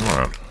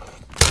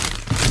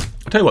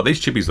 I'll tell you what, these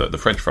chippies though, the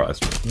French fries.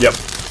 Yep.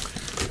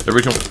 The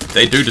original,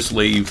 they do just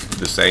leave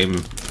the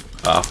same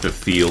after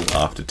feel,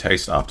 after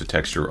taste, after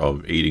texture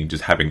of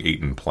just having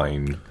eaten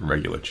plain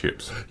regular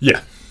chips.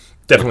 Yeah,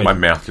 definitely. My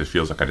mouth just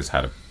feels like I just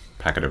had a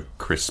packet of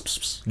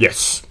crisps.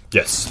 Yes.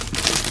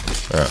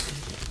 All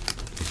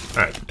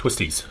right,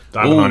 twisties.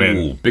 Diving on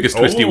in. Biggest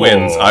twisty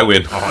wins. I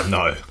win. Oh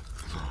no.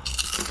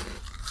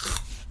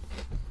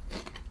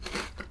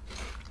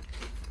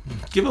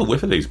 Give a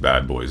whiff of these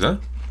bad boys, huh?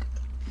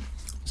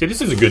 See,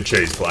 this is a good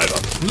cheese flavour.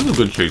 This is a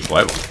good cheese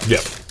flavour.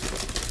 Yep.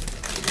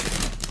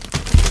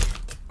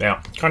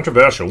 Now,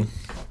 controversial.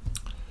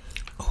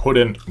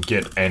 Couldn't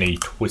get any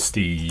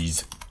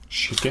twisties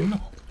chicken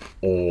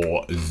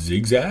or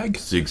zigzag.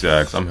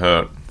 Zigzags, I'm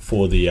hurt.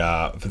 For the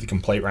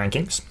complete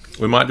rankings.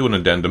 We might do an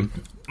addendum,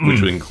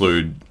 which would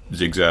include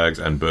zigzags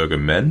and burger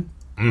men.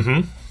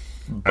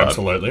 Mm-hmm.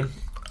 Absolutely.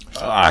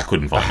 I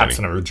couldn't find Perhaps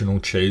any. an original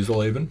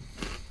cheesel even.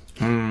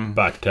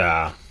 But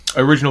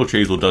original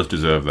cheesel does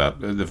deserve that.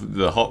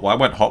 The hot. I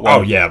went hot one.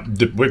 Oh yeah,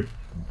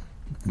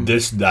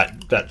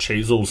 that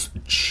cheesel's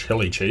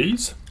chili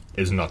cheese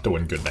is not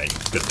doing good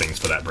things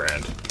for that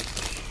brand.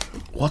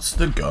 What's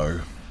the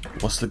go?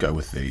 What's the go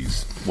with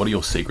these? What are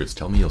your secrets?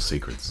 Tell me your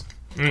secrets.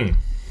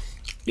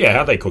 Yeah, how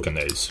are they cooking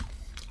these?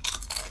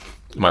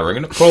 Am I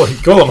ringing it? Call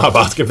them up,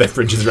 ask if their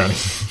fridge is running.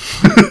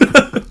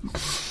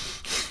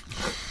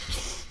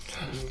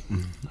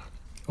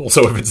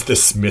 Also, if it's the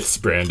Smith's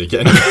brand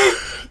again.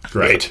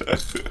 Great.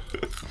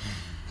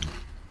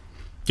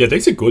 Yeah,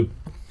 these are good.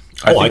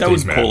 I think I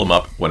would call them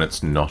up when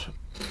it's not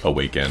a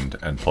weekend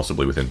and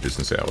possibly within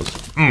business hours.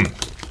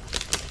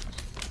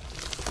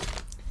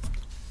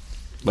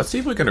 Let's see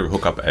if we're going to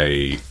hook up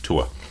a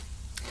tour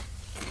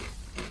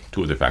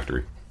of the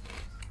factory.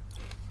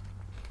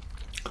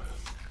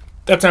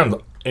 That sounds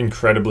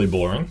incredibly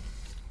boring,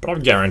 but I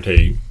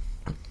guarantee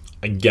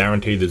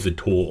there's a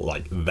tour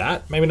like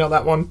that. Maybe not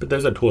that one, but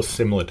there's a tour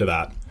similar to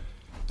that.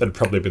 That'd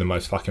probably be the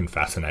most fucking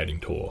fascinating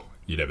tour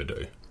you'd ever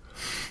do.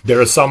 There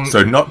are some...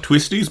 So not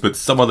twisties, but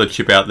some other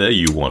chip out there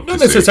you want to see.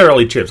 Not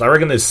necessarily chips. I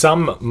reckon there's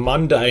some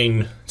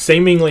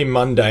seemingly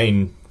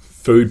mundane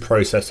food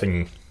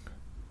processing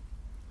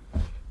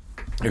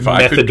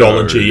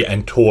methodology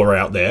and tour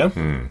out there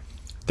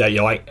that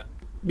you're like,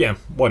 yeah,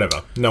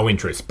 whatever, no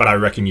interest. But I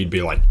reckon you'd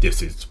be like,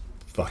 this is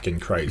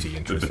fucking crazy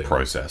interesting. The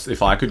process.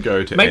 If I could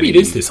go to maybe it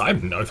is this. I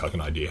have no fucking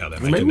idea how they're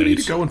making maybe we these.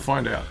 need to go and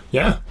find out.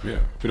 Yeah.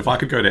 But if I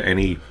could go to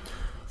any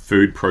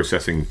food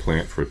processing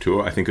plant for a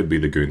tour, I think it'd be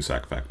the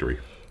Goonsack factory.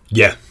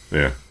 Yeah.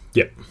 Yep.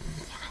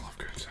 I love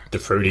Goonsack. The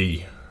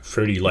fruity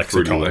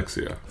lexicon.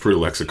 Fruity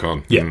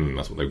lexicon. Yeah.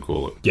 That's what they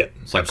call it. Yeah.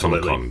 It's like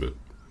Comic-Con, but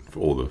for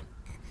all the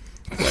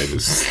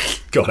flavours.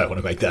 God, I want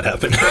to make that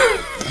happen.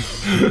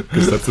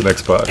 Because that's the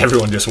next part.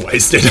 Everyone just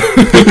wasted. Just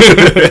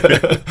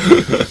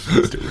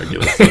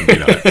irregular Sunday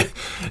night.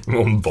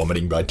 I'm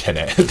vomiting by 10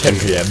 p.m. 10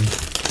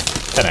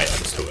 a.m.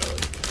 is too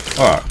early.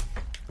 Alright.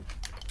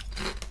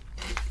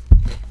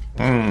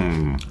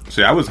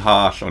 See, I was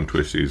harsh on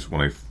twisties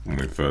when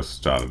we first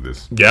started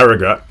this. Yeah, I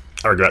regret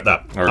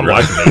that. I'm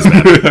liking these,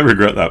 man. I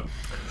regret that.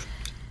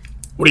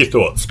 What are your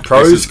thoughts?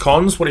 Pros,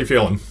 cons? What are you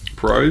feeling?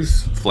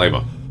 Pros,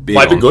 flavour.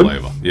 Flavour good?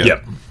 Flavour. Yeah.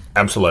 Yep,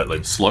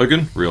 absolutely.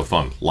 Slogan, real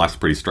fun. Life's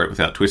pretty straight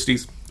without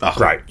twisties. Oh,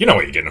 great. You know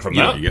what you're getting from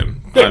that. You're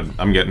getting. Yeah.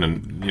 I'm getting,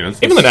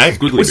 even the name,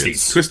 twisties.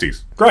 Twisties.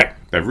 Twisties. Great.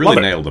 They've really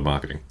nailed the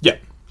marketing. Yeah.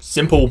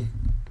 Simple,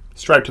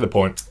 straight to the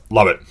point.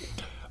 Love it.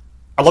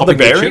 I love the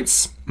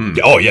variants.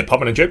 Oh, yeah,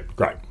 popping a chip.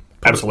 Great.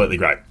 Absolutely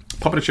great.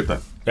 Popping a chip,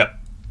 though. Yep.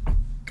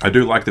 I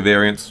do like the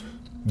variants.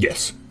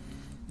 Yes.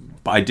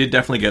 But I did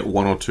definitely get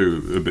one or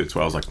two bits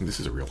where I was like, this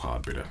is a real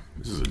hard bitter.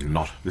 This is a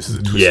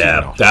twisty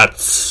knot.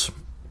 That's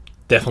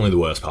definitely the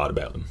worst part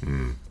about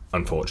them,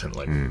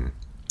 unfortunately.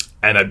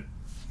 And I'm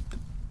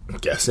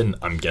guessing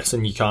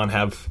you can't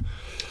have...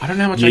 I don't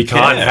know how much you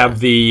can't have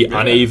the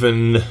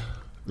uneven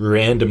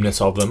randomness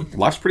of them.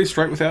 Life's pretty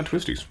straight without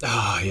twisties.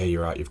 Yeah,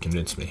 you're right. You've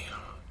convinced me.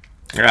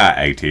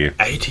 A tier.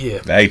 A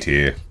tier. A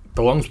tier.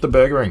 Belongs with the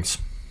burger rings.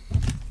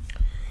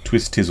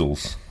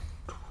 Twist-tizzles.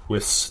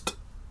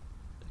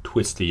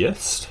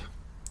 Twistiest.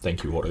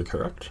 Thank you,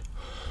 autocorrect.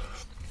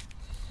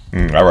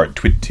 I wrote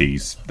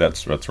twitties.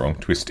 That's wrong.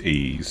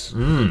 Twisties.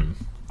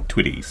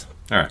 Twitties.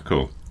 All right,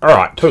 cool. All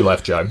right, 2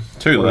 left, Joe.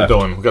 Two what left. What are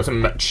we doing? We've got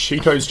some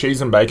Cheetos,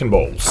 cheese, and bacon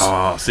balls.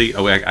 Oh, see,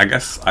 I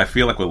guess I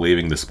feel like we're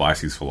leaving the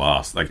spices for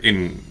last. Like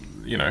in,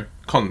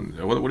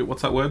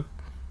 what's that word?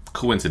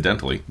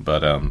 Coincidentally,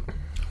 but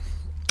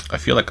I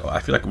feel like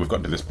we've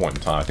gotten to this point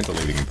in time. I think we're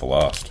leaving them for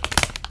last.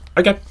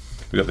 Okay.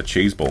 We got the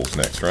cheese balls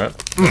next, right?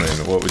 I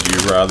mean, what would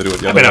you rather do with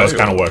the other? I was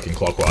kind of working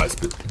clockwise,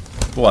 but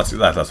well, that's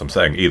what I'm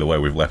saying. Either way,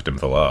 we've left them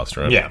for last,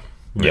 right? yeah.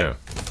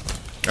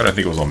 I don't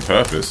think it was on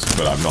purpose,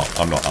 but I'm not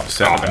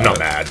upset about it. I'm not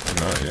mad.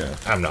 No, yeah.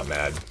 I'm not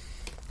mad.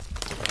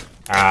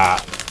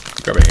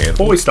 Grab a hand.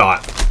 Before we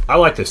start, I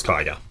like this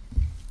tiger.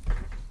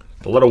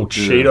 The little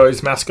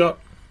Cheetos mascot.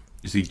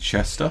 Is he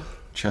Chester?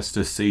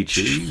 Chester C.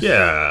 Cheese?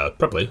 Yeah,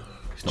 probably.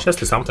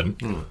 Chester something.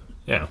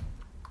 Yeah.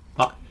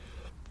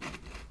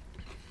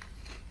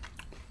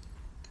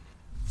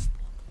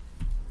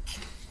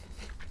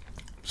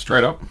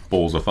 Straight up,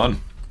 balls are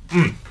fun.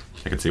 I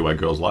can see why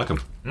girls like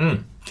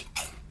them.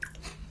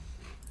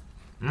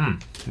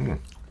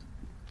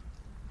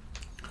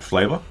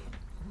 Flavor?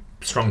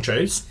 Strong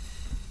cheese.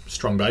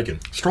 Strong bacon.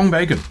 Strong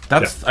bacon.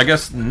 That's. I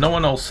guess no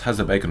one else has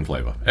a bacon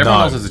flavor.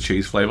 Everyone else has a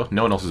cheese flavor.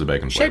 No one else has a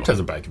bacon flavor. Shaped has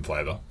a bacon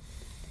flavour.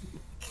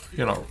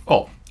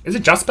 Oh, Is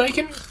it just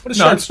bacon? What is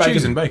no, Shaped's it's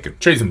cheese and bacon.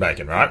 Cheese and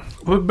bacon, right?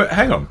 But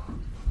hang on.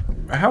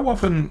 How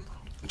often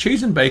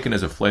cheese and bacon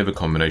as a flavor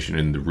combination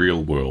in the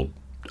real world?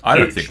 I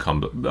don't think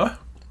comes.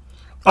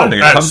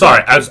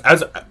 Sorry.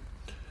 As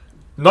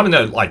not in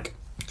a like.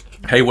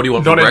 Hey, what do you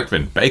want for Not in-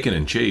 breakfast? Bacon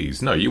and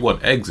cheese. No, you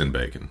want eggs and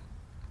bacon.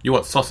 You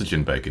want sausage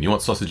and bacon. You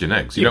want sausage and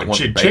eggs. You don't want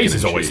bacon cheese and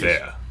is always cheese.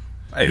 there.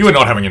 Hey, You are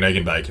not having an egg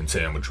and bacon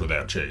sandwich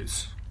without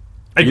cheese.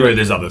 I agree.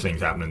 There's other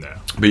things happening there.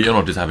 but you're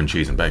not just having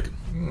cheese and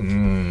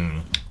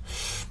bacon.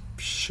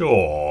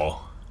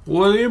 Sure.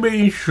 What do you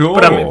mean, sure?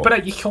 But I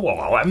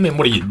mean,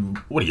 what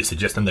are you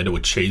suggesting they do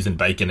with cheese and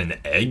bacon and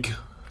egg?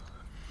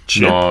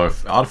 Chip? No,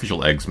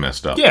 artificial eggs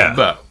messed up. Yeah.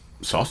 But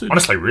sausage?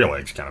 Honestly, real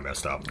eggs kind of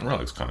messed up. Real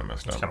eggs kind of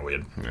messed up. Kind of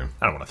weird. Yeah.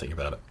 I don't want to think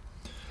about it.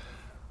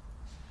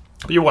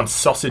 But you want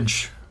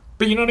sausage,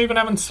 but you're not even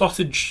having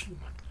sausage.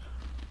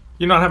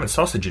 You're not having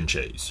sausage and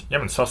cheese. You're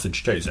having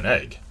sausage, cheese, and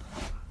egg.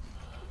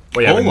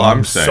 Or you're All having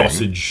I'm saying-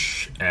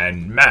 sausage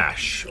and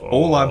mash. Or,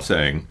 All I'm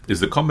saying is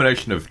the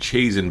combination of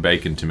cheese and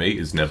bacon to me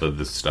is never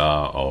the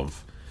star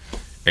of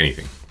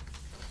anything.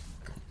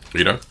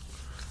 You know?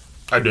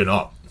 I do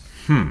not.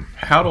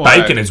 How do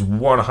Bacon I... is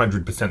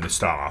 100% the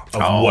star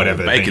of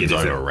whatever bacon's thing it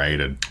is.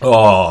 overrated.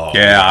 Oh,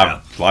 Yeah,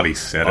 I bloody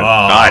said it.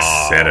 I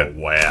said it.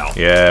 Wow.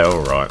 Yeah,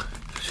 alright.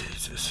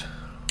 Jesus.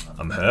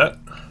 I'm hurt.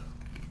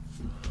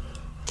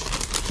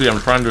 See, I'm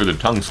trying to do the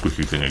tongue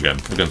squishy thing again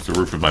against the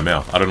roof of my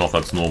mouth. I don't know if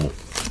that's normal.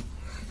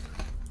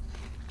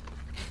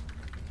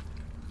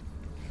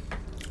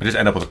 I just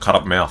end up with a cut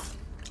up mouth.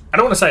 I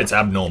don't want to say it's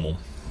abnormal.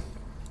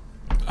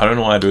 I don't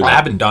know why I do that. I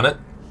haven't done it,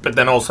 but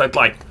then also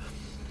like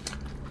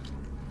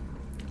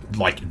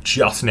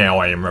just now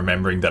I am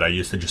remembering that I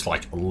used to just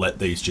like let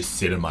these just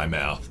sit in my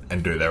mouth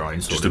and do their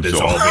own sort of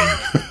absorb.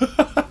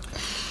 dissolving.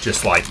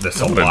 Just like the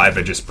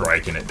saliva just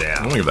breaking it I'm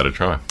down. gonna give that a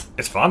try.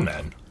 It's fun,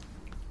 man.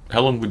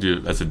 How long would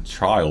you, as a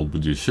child,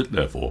 would you sit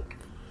there for?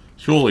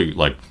 Surely,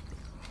 like,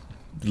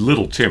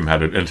 little Tim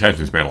had an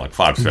attention span of like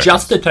 5 seconds.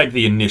 Just to take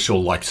the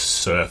initial like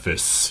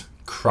surface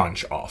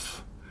crunch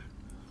off.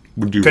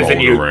 Would you 'Cause roll then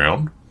it you-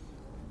 around?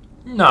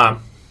 No.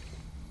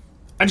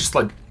 I just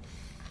like It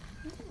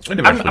I'm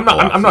eventually not.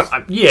 collapses.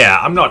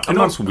 I'm not. You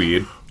know what's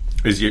weird?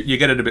 Is you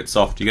get it a bit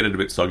soft, you get it a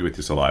bit soggy with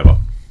your saliva.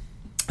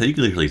 Then you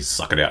can literally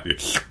suck it out,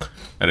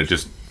 and it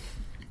just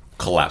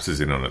collapses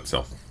in on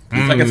itself.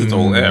 I guess it's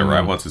all air,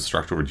 right? Once its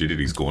structural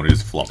rigidity's gone, it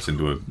just flops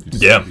into a...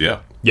 Yeah.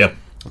 Yeah.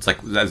 It's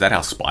like, is that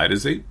how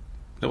spiders eat? Is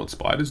that what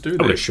spiders do?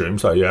 I would assume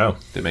so, yeah.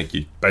 They make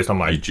you Based on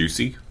my...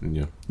 juicy.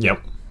 And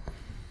Yep.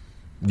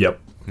 yeah.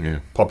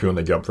 Pop you in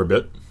the gut for a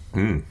bit.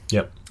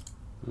 Yep.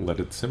 Let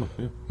it simmer,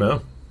 yeah.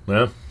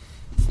 Yeah.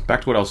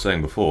 Back to what I was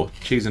saying before.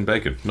 Cheese and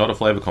bacon. Not a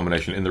flavour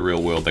combination in the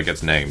real world that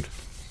gets named.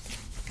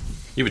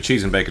 You have a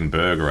cheese and bacon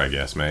burger, I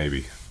guess,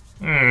 maybe.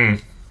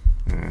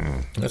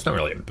 That's not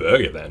really a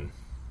burger, then.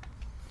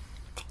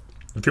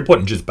 If you're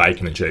putting just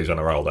bacon and cheese on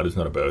a roll, that is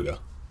not a burger.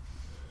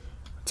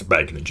 It's a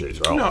bacon and cheese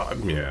roll. No,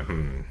 yeah.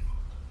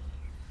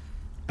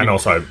 And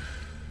also,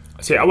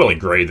 see, I will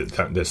agree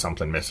that there's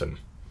something missing.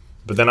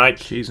 But then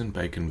Cheese and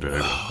bacon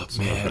burger. That's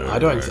not a man,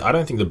 burger. I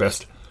don't think the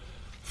best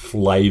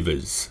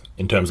flavors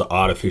in terms of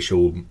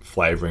artificial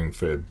flavoring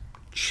for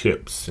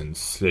chips and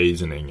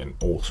seasoning and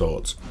all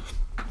sorts.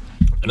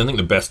 I don't think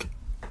the best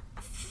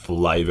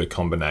flavor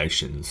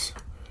combinations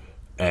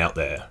out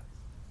there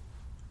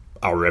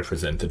are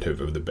representative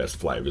of the best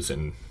flavors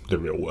in the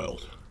real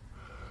world.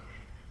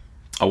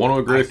 I want to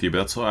agree with you, but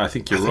that's why I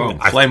think you're wrong.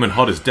 Flamin'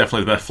 Hot is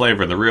definitely the best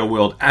flavour in the real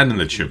world and in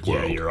the chip Yeah,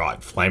 world. you're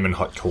right. Flamin'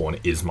 hot corn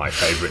is my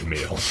favourite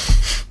meal.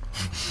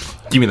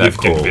 Give me that You've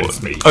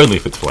convinced me. Only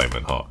if it's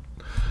Flamin' Hot.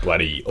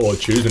 Bloody, or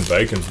cheese and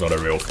bacon's not a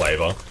real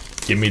flavour.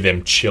 Give me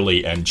them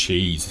chili and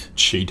cheese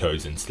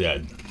Cheetos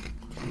instead.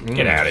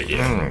 Get out of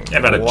here. How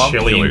about a Love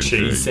chili and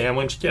chili cheese cheese.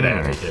 sandwich? Get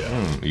out of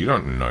here. You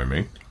don't know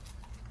me.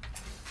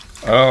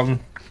 Are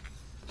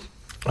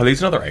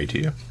these another A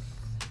tier?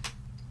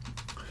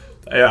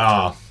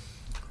 Yeah.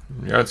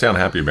 You don't sound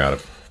happy about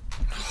it.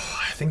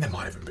 I think they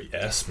might even be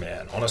S,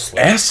 man. Honestly,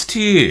 S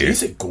tier.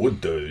 These are good,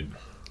 dude.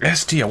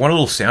 S tier. I want a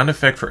little sound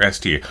effect for S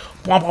tier.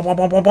 Wah, wah, wah,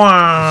 wah, wah,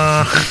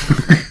 wah.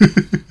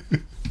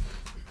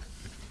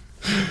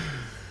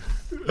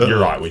 You're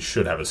right. We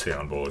should have a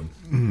soundboard.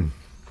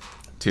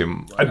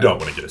 Tim, I don't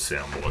want to get a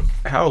soundboard.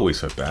 how are we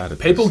so bad at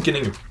People this?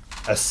 getting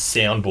a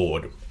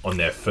soundboard on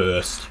their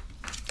first.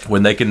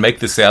 When they can make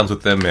the sounds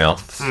with their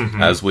mouths,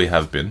 as we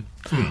have been.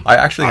 I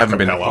actually haven't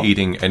been Acapella.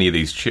 eating any of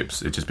these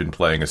chips. It's just been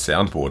playing a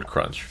soundboard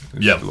crunch.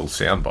 It's Yep. just a little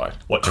sound bite.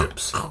 What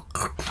chips? Ha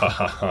ha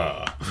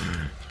ha.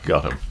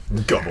 Got him.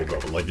 Gobble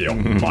gobble like the old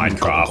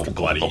Minecraft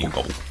bloody. Gobble,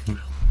 gobble.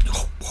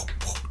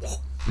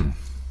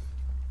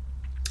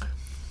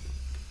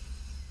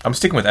 I'm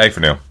sticking with A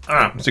for now.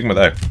 I'm sticking with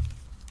A.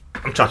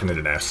 I'm chucking it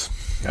an S.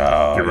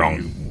 You're wrong.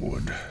 You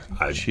would.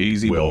 I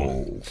Cheesy will.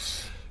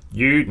 balls.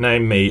 You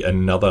name me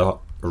another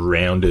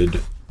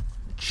rounded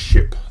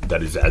chip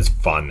that is as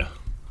fun.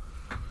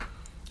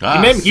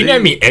 You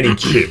name me any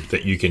chip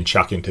that you can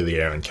chuck into the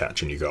air and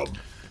catch in your gob.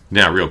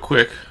 Now, real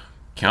quick,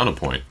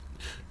 counterpoint.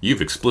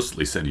 You've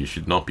explicitly said you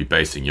should not be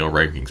basing your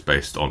rankings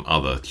based on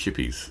other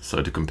chippies.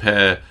 So to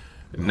compare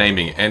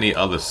naming any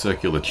other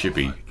circular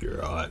chippy You're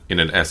right. in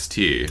an S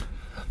tier,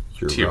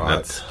 You're right.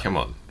 that's, come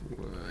on.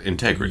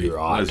 Integrity. You're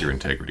right. Where's your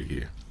integrity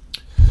here?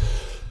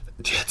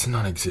 Yeah, it's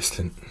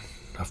non-existent.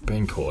 I've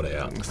been caught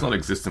out. It's not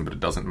existent, but it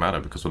doesn't matter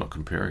because we're not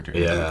comparing to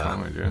Yeah. anything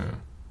kind, yeah.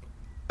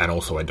 And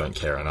also, I don't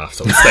care enough,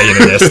 so I'll stay in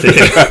an S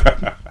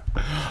tier.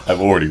 I've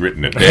already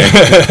written it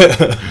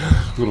down.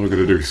 What am I going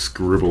to do?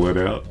 Scribble it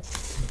out?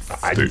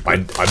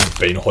 I've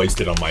been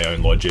hoisted on my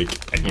own logic,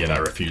 and yet I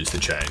refuse to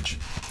change.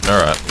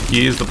 Alright,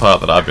 here's the part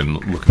that I've been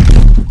looking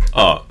for.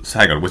 Oh, so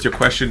hang on. Was your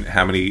question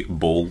how many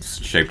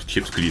balls-shaped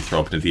chips could you throw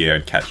up into the air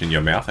and catch in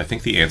your mouth? I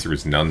think the answer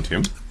is none,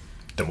 Tim.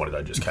 Then what did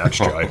I just catch,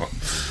 Joe?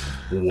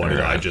 What did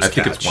I just I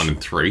think catch? it's 1 and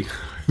 3.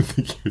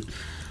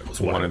 It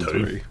was 1 and 2.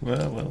 3.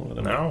 Well,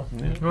 whatever. No.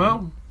 Yeah.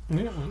 Well,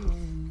 Yeah.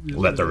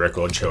 let the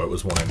record show it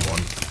was 1 and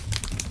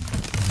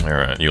 1.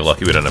 Alright, you're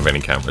lucky we don't have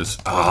any cameras.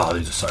 Ah,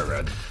 these are so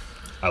red.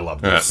 I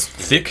love Alright, this.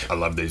 thick. I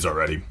love these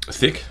already.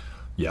 Thick.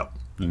 Yep.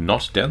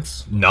 Not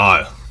dense.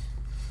 No.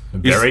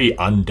 Very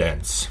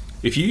undense.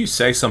 If you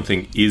say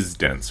something is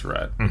dense,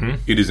 right,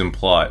 it is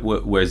implied.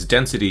 Whereas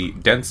dense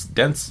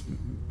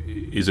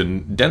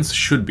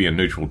should be a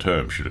neutral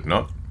term, should it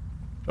not?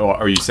 Or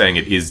are you saying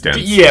it is dense?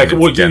 Yeah, and it's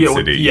well,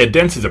 density? yeah,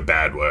 dense is a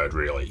bad word,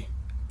 really.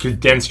 Because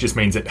dense just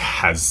means it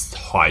has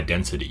high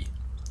density.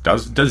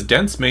 Does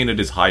dense mean it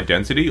is high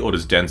density, or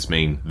does dense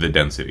mean the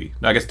density?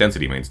 No, I guess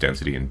density means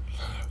density and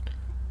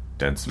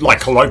dense.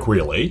 Like,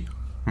 colloquially,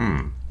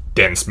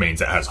 dense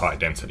means it has high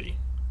density.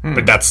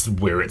 But that's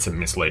where it's a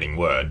misleading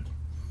word.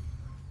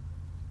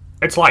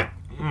 It's like,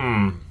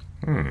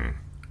 I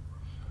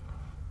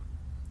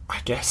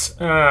guess,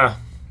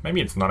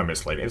 maybe it's not a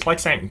misleading. It's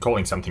like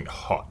calling something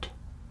hot.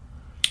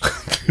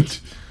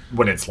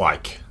 When it's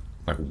like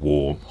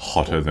warm,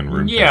 hotter than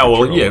room yeah,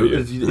 well, temperature,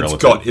 yeah,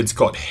 or it's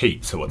got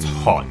heat, so it's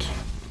hot.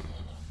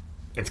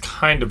 It's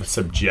kind of a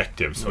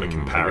subjective sort of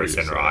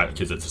comparison, really right? so.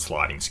 Because it's a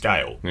sliding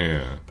scale.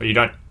 Yeah. But you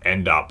don't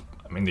end up.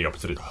 I mean, the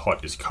opposite of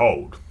hot is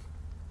cold.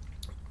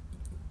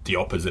 The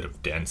opposite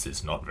of dense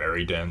is not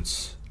very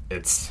dense.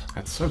 It's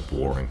That's so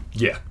boring.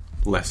 yeah,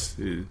 Less.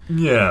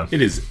 yeah,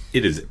 It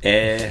is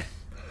air.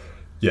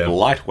 yeah.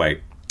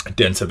 Lightweight.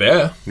 Dense of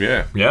air.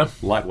 Yeah. Yeah,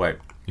 Lightweight.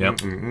 yep.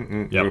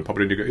 Yep. Pop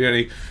it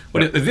into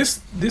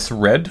this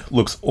red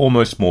looks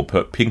almost more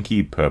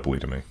pinky purpley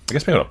to me. I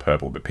guess maybe not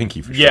purple, but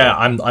pinky for sure. Yeah,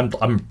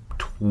 I'm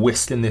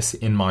twisting this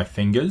in my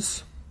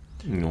fingers,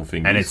 Your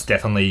fingers. and it's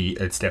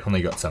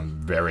definitely got some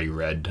very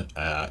red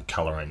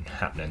colouring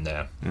happening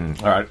there.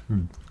 all right.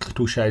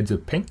 Little shades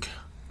of pink,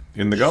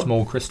 In the gob.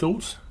 small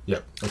crystals.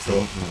 Yep, that's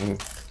all.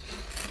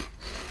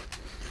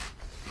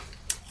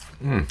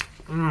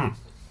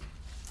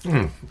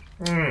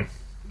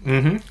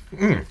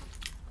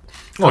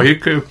 Oh, here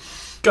it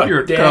God Here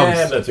it damn,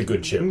 comes. that's a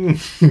good chip.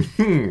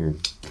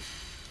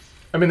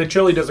 I mean, the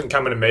chili doesn't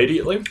come in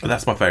immediately,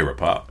 That's my favourite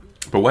part.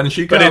 But when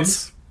she but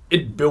comes,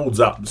 it builds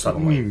up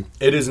suddenly.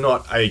 It is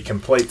not a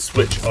complete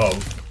switch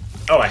of,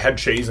 oh, I had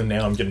cheese and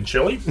now I'm getting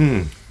chili.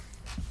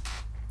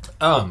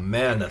 Oh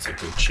man, that's a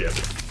good chip.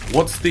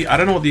 what's the? I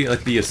don't know what the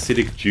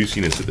acidic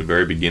juiciness at the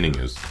very beginning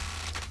is.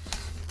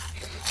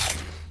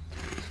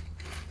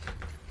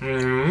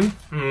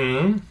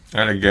 And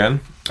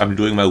again, I'm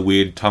doing my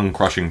weird tongue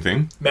crushing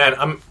thing. Man,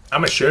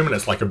 I'm assuming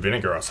it's like a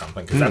vinegar or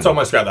something because that's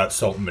almost got that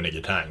salt and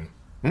vinegar tang.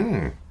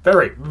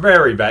 Very,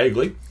 very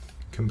vaguely,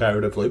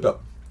 comparatively, but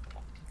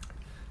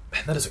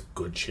man, that is a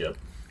good chip.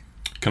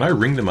 Can I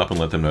ring them up and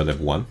let them know they've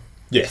won?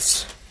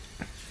 Yes.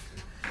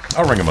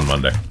 I'll ring them on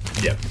Monday.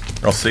 Yep.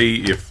 I'll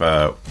see if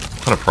what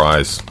kind of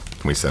prize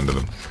can we send to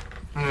them.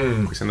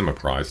 Can we send them a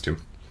prize, Tim?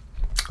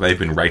 They've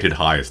been rated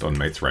highest on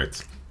Mates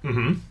Rates.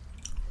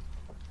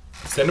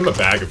 Send him a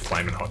bag of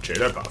flaming hot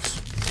Cheeto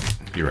puffs.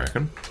 You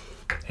reckon?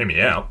 Hear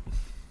me out.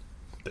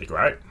 They're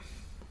great.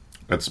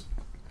 That's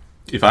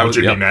if I was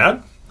Would you be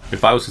mad?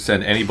 if I was to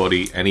send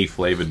anybody any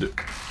flavored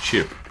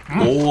chip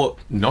or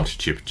not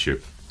chip.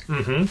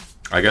 Mm-hmm.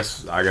 I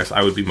guess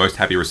I would be most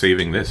happy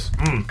receiving this.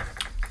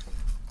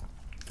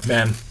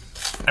 Man,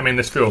 I mean,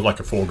 this feels like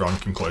a foregone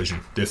conclusion.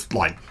 This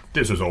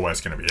is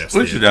always going to be S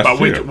We tier. should But S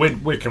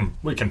tier.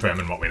 we're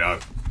confirming what we know.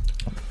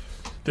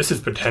 This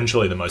is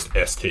potentially the most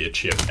S tier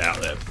chip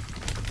out there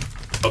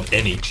of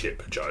any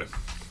chip, Joe.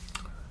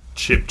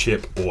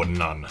 Chip, or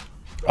none,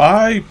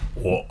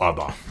 or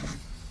other.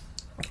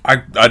 I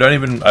don't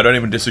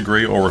even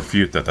disagree or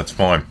refute that. That's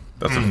fine.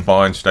 That's a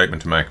fine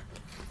statement to make.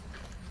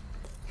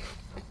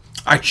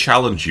 I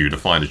challenge you to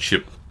find a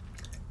chip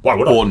Why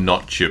would or I?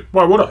 not chip.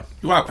 Why would I?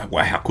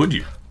 Why, how could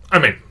you? I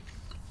mean,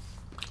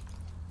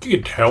 you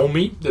can tell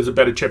me there's a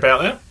better chip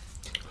out there.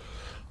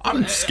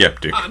 I'm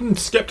skeptic. I'm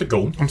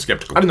skeptical. I'm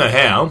skeptical. I don't know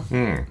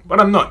how, but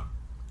I'm not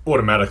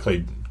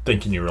automatically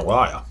thinking you're a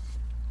liar.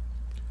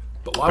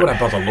 But why would I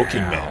bother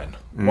looking, man?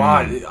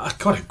 Why? I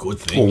got a good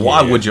thing. Well,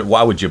 why here.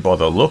 Why would you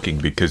bother looking?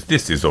 Because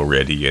this is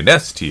already an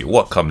S tier.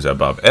 What comes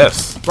above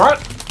S? Right?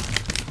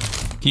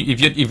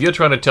 If you're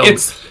trying to tell me,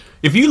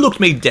 if you looked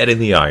me dead in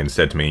the eye and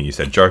said to me, you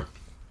said, Joe,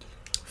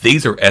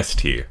 these are S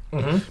tier,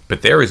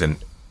 but there is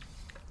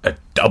a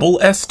double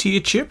S tier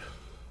chip,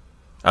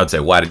 I'd say,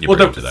 why didn't you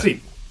bring it to that?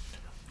 See,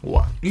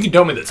 What? you can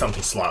tell me that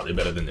something's slightly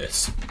better than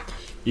this.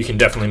 You can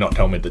definitely not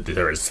tell me that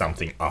there is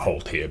something a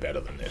whole tier better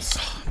than this.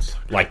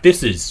 Like,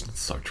 this is...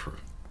 So true.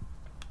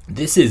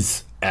 This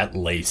is at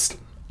least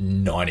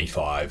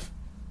 95,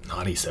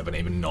 97,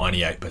 even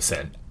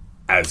 98%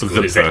 as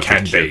good as it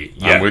can be.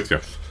 Yeah. I'm with you.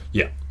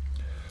 Yeah.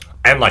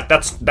 And, like,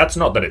 that's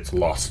not that it's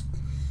lost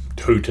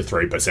 2 to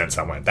 3%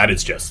 somewhere. That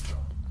is just...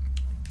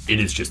 It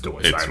is just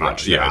doing It's so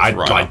much. right- yeah, it's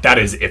right like, up that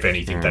is, if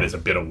anything, that is a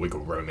bit of wiggle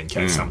room in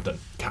case something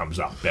comes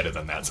up better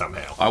than that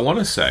somehow. I want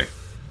to say,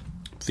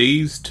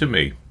 these, to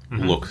me,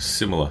 look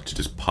similar to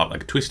just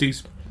like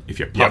twisties. If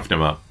you puffed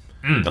them up,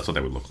 that's what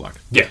they would look like.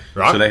 Yeah,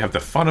 right? So they have the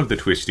fun of the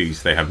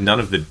twisties. They have none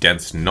of the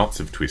dense knots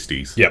of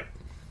twisties. Yep.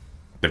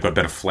 They've got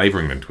better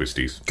flavouring than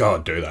twisties.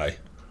 God, do they?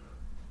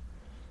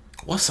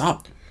 What's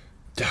up?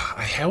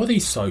 How are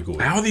these so good?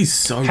 How are these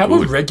so How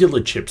good? are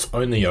regular chips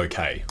only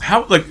okay?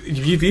 How, like,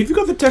 if you've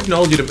got the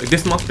technology to...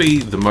 This must be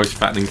the most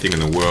fattening thing in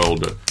the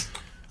world,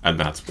 and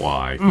that's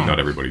why not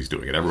everybody's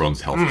doing it.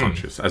 Everyone's health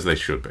conscious, as they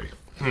should be.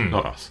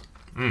 Not us.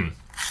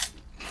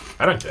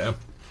 I don't care.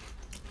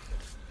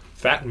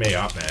 Fatten me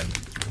up, man.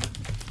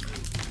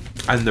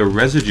 And the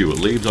residue it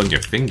leaves on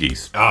your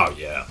fingies. Oh,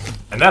 yeah.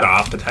 And that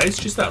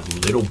aftertaste, just that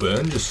little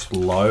burn, just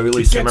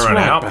slowly simmering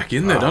right out. back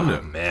in there, doesn't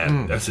it?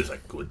 Man, this is a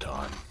good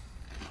time.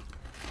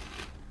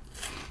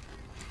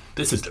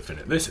 This is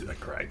definitive. This is a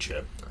great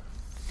chip.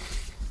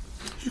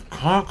 You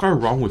can't go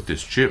wrong with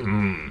this chip.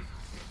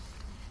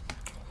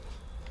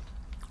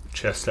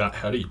 Chester,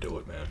 how do you do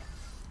it, man?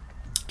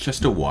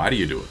 Chester, why do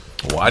you do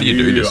it? Why do you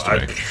do this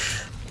to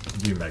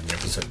me? You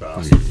magnificent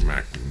bastard. You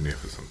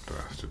magnificent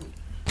bastard.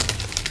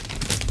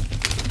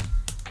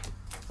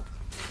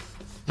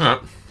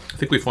 Alright. I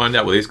think we find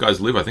out where these guys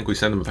live. I think we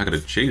send them a packet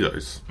of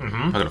Cheetos. A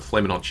packet of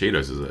Flamin' Hot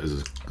Cheetos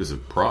as a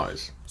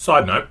prize.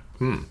 Side note.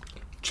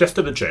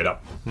 Chester the Cheetah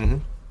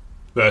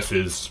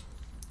versus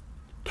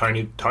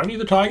Tony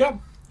the Tiger.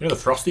 You know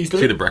the Frosties do?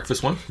 See the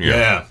breakfast one?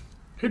 Yeah.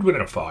 Who'd win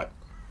in a fight?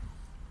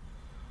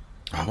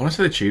 I want to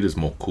say the Cheetah's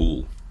more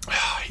cool.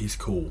 He's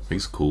cool.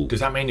 He's cool. Does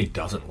that mean he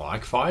doesn't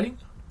like fighting?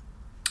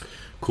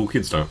 Cool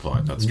kids don't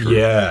fight, that's true.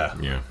 Yeah.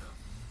 Yeah.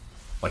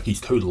 Like he's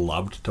too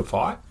loved to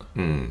fight?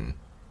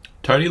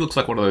 Tony looks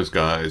like one of those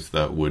guys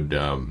that would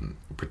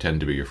pretend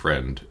to be your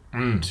friend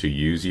to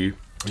use you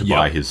to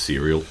buy his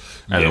cereal.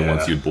 And then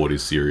once you'd bought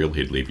his cereal,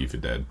 he'd leave you for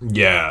dead.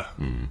 Yeah.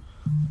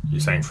 You're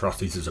saying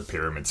Frosties is a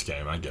pyramid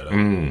scheme. I get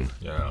it.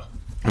 Yeah.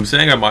 I'm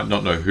saying I might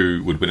not know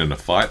who would win in a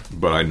fight,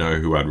 but I know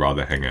who I'd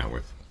rather hang out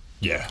with.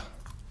 Yeah.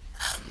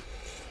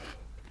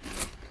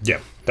 Yeah,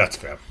 that's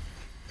fair.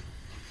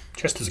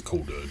 Chester's a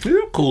cool dude.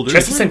 You're a cool dude.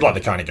 Chester seems like the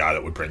kind of guy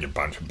that would bring a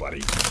bunch of bloody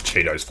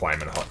Cheetos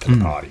Flamin' Hot to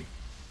the party.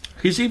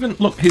 He's even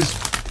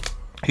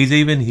he's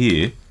even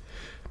here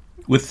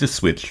with the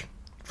switch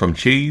from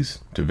cheese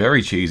to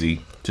very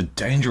cheesy to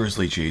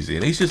dangerously cheesy,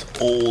 and he's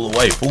just all the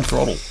way full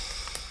throttle.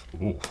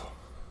 Ooh.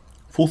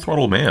 Full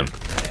throttle man.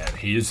 Man,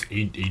 he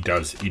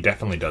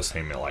definitely does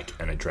seem like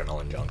an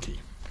adrenaline junkie.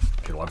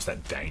 He loves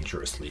that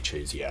dangerously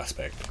cheesy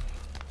aspect.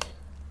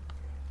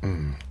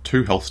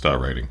 2 health star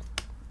rating.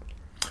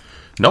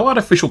 No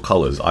artificial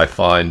colours. I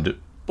find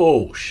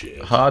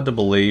Bullshit. hard to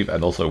believe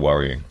and also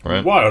worrying.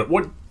 Right?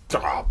 What?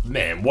 Oh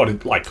man,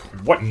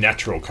 what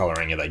natural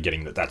colouring are they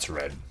getting that's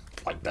red?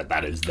 Like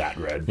that is that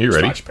red. You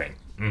ready? Pink.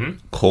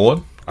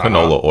 Corn,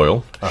 canola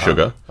oil,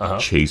 sugar,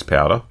 cheese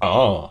powder,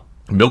 Oh.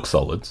 milk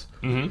solids,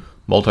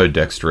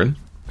 maltodextrin,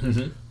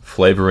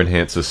 flavor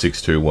enhancer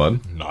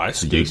 621,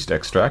 Nice. yeast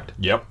extract,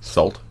 Yep.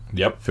 salt,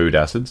 Yep. food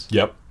acids,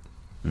 Yep.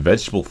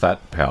 vegetable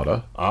fat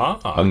powder,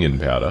 onion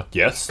powder,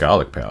 Yes.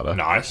 garlic powder,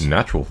 Nice.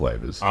 natural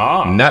flavors,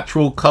 Ah.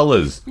 natural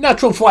colors.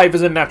 Natural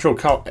flavours and natural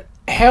colour.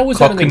 How is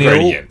that an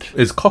ingredient?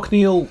 Is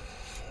cochineal?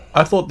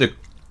 I thought the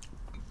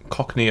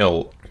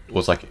cochineal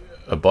was like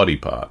a body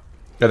part,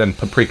 and then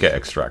paprika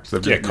extract. So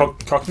Yeah,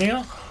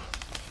 cochineal?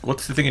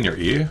 what's the thing in your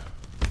ear?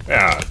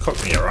 Yeah,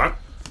 Cockney, right?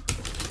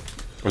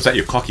 Was that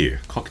your cockney?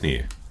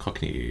 Cockney.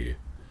 Cochnea?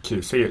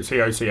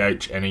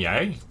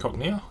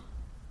 Cockney?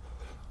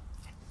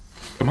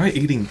 Am I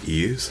eating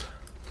ears?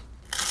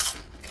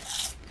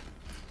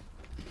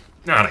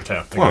 No, I don't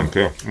care.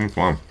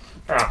 Fine.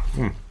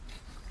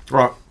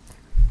 Right.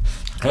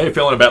 How are you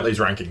feeling about these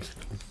rankings?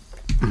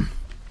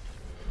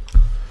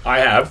 I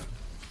have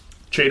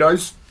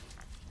Cheetos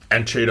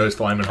and Cheetos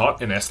Flamin'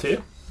 Hot in S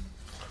tier.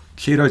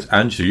 Cheetos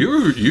and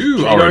you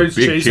Cheetos, are a big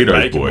cheese and Cheetos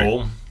bacon boy.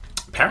 ball.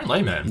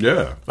 Apparently, man.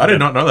 Yeah, I did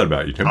not know that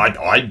about you, Tim.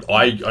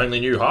 I only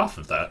knew half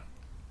of that.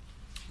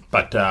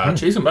 But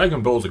cheese and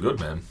bacon balls are good,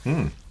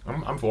 man.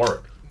 I'm for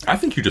it. I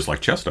think you just like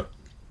Chester.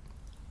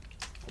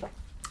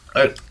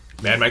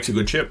 Man makes a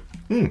good chip.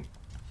 It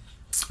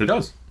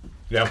does.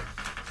 Yeah.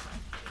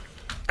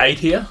 8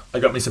 here. I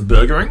got me some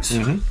burger rings.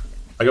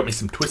 I got me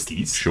some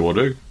twisties. Sure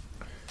do.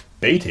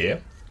 B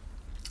tier.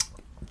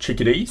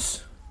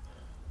 Chickadees.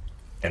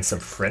 And some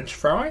French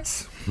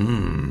fries.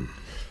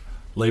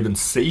 Leaving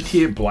C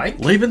tier blank.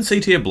 Leaving C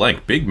tier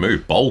blank. Big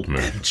move. Bold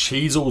move. And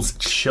Cheezel's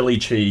chili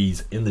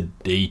cheese in the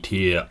D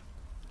tier.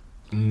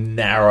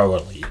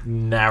 Narrowly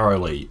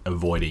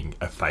avoiding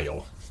a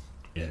fail.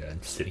 Yeah,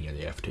 and sitting in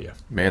the F tier.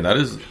 Man, that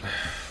is...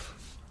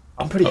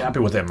 I'm pretty happy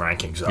with them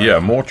rankings, though. Yeah,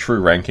 more true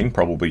ranking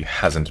probably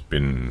hasn't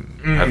been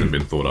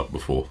thought up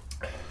before.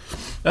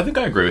 I think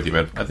I agree with you,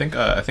 man. I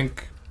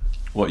think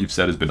what you've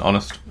said has been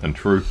honest and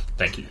true.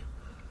 Thank you.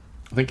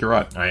 I think you're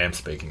right. I am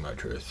speaking my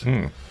truth.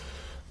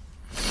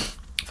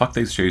 Fuck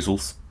these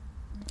cheezels.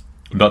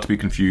 Not to be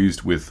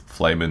confused with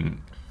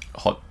flamin'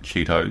 hot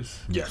Cheetos.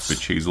 Yes. For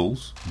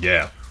cheezels.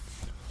 Yeah.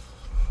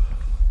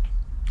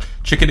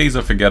 Chickadees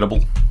are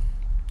forgettable.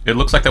 It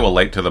looks like they were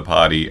late to the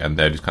party and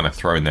they're just kind of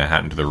throwing their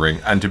hat into the ring.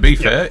 And to be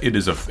fair,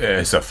 it's a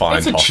fine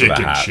It's a toss of the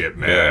chicken hat. chip,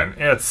 man.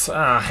 Yeah. It's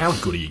how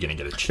good are you going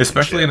to get a chicken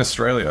Especially chip? in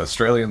Australia.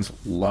 Australians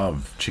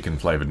love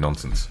chicken-flavoured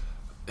nonsense.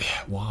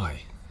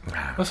 Why?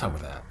 What's up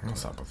with that?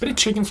 What's up with Bit of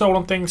chicken salt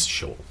on things?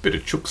 Sure. Bit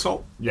of chook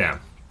salt? Yeah.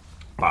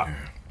 But,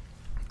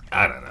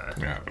 I don't know.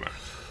 Yeah, I don't know.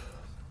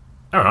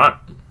 All right.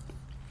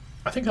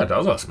 I think that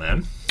does us,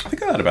 man. I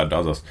think that about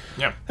does us.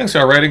 Yeah. Thanks for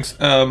our ratings.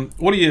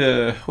 What do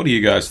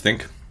you guys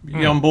think?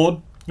 You on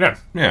board? Yeah.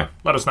 Yeah.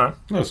 Let us know.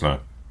 Let us know.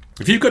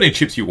 If you've got any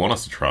chips you want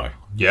us to try,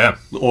 Yeah.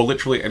 or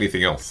literally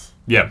anything else,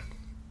 Yeah.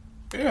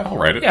 yeah, I'll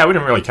rate it. Yeah, we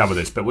didn't really cover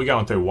this, but we're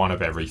going through one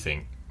of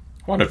everything.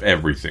 One of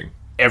everything.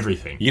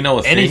 Everything. You know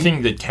a thing?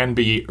 Anything that can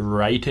be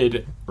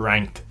rated,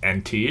 ranked,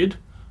 and tiered,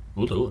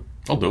 we'll do it.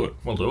 I'll do it.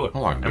 We'll do it.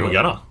 I And we're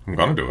gonna. I'm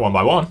gonna do it. One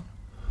by one.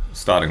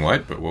 Starting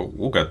late, but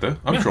we'll get there.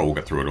 I'm sure we'll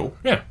get through it all.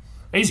 Yeah.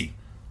 Easy.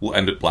 We'll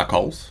end at black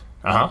holes.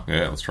 Uh-huh.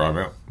 Yeah, let's try them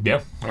out.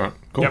 Yeah. All right,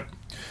 cool. Yep.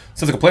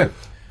 Sounds like a plan.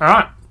 All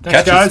right.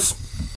 Thanks, Catches. guys.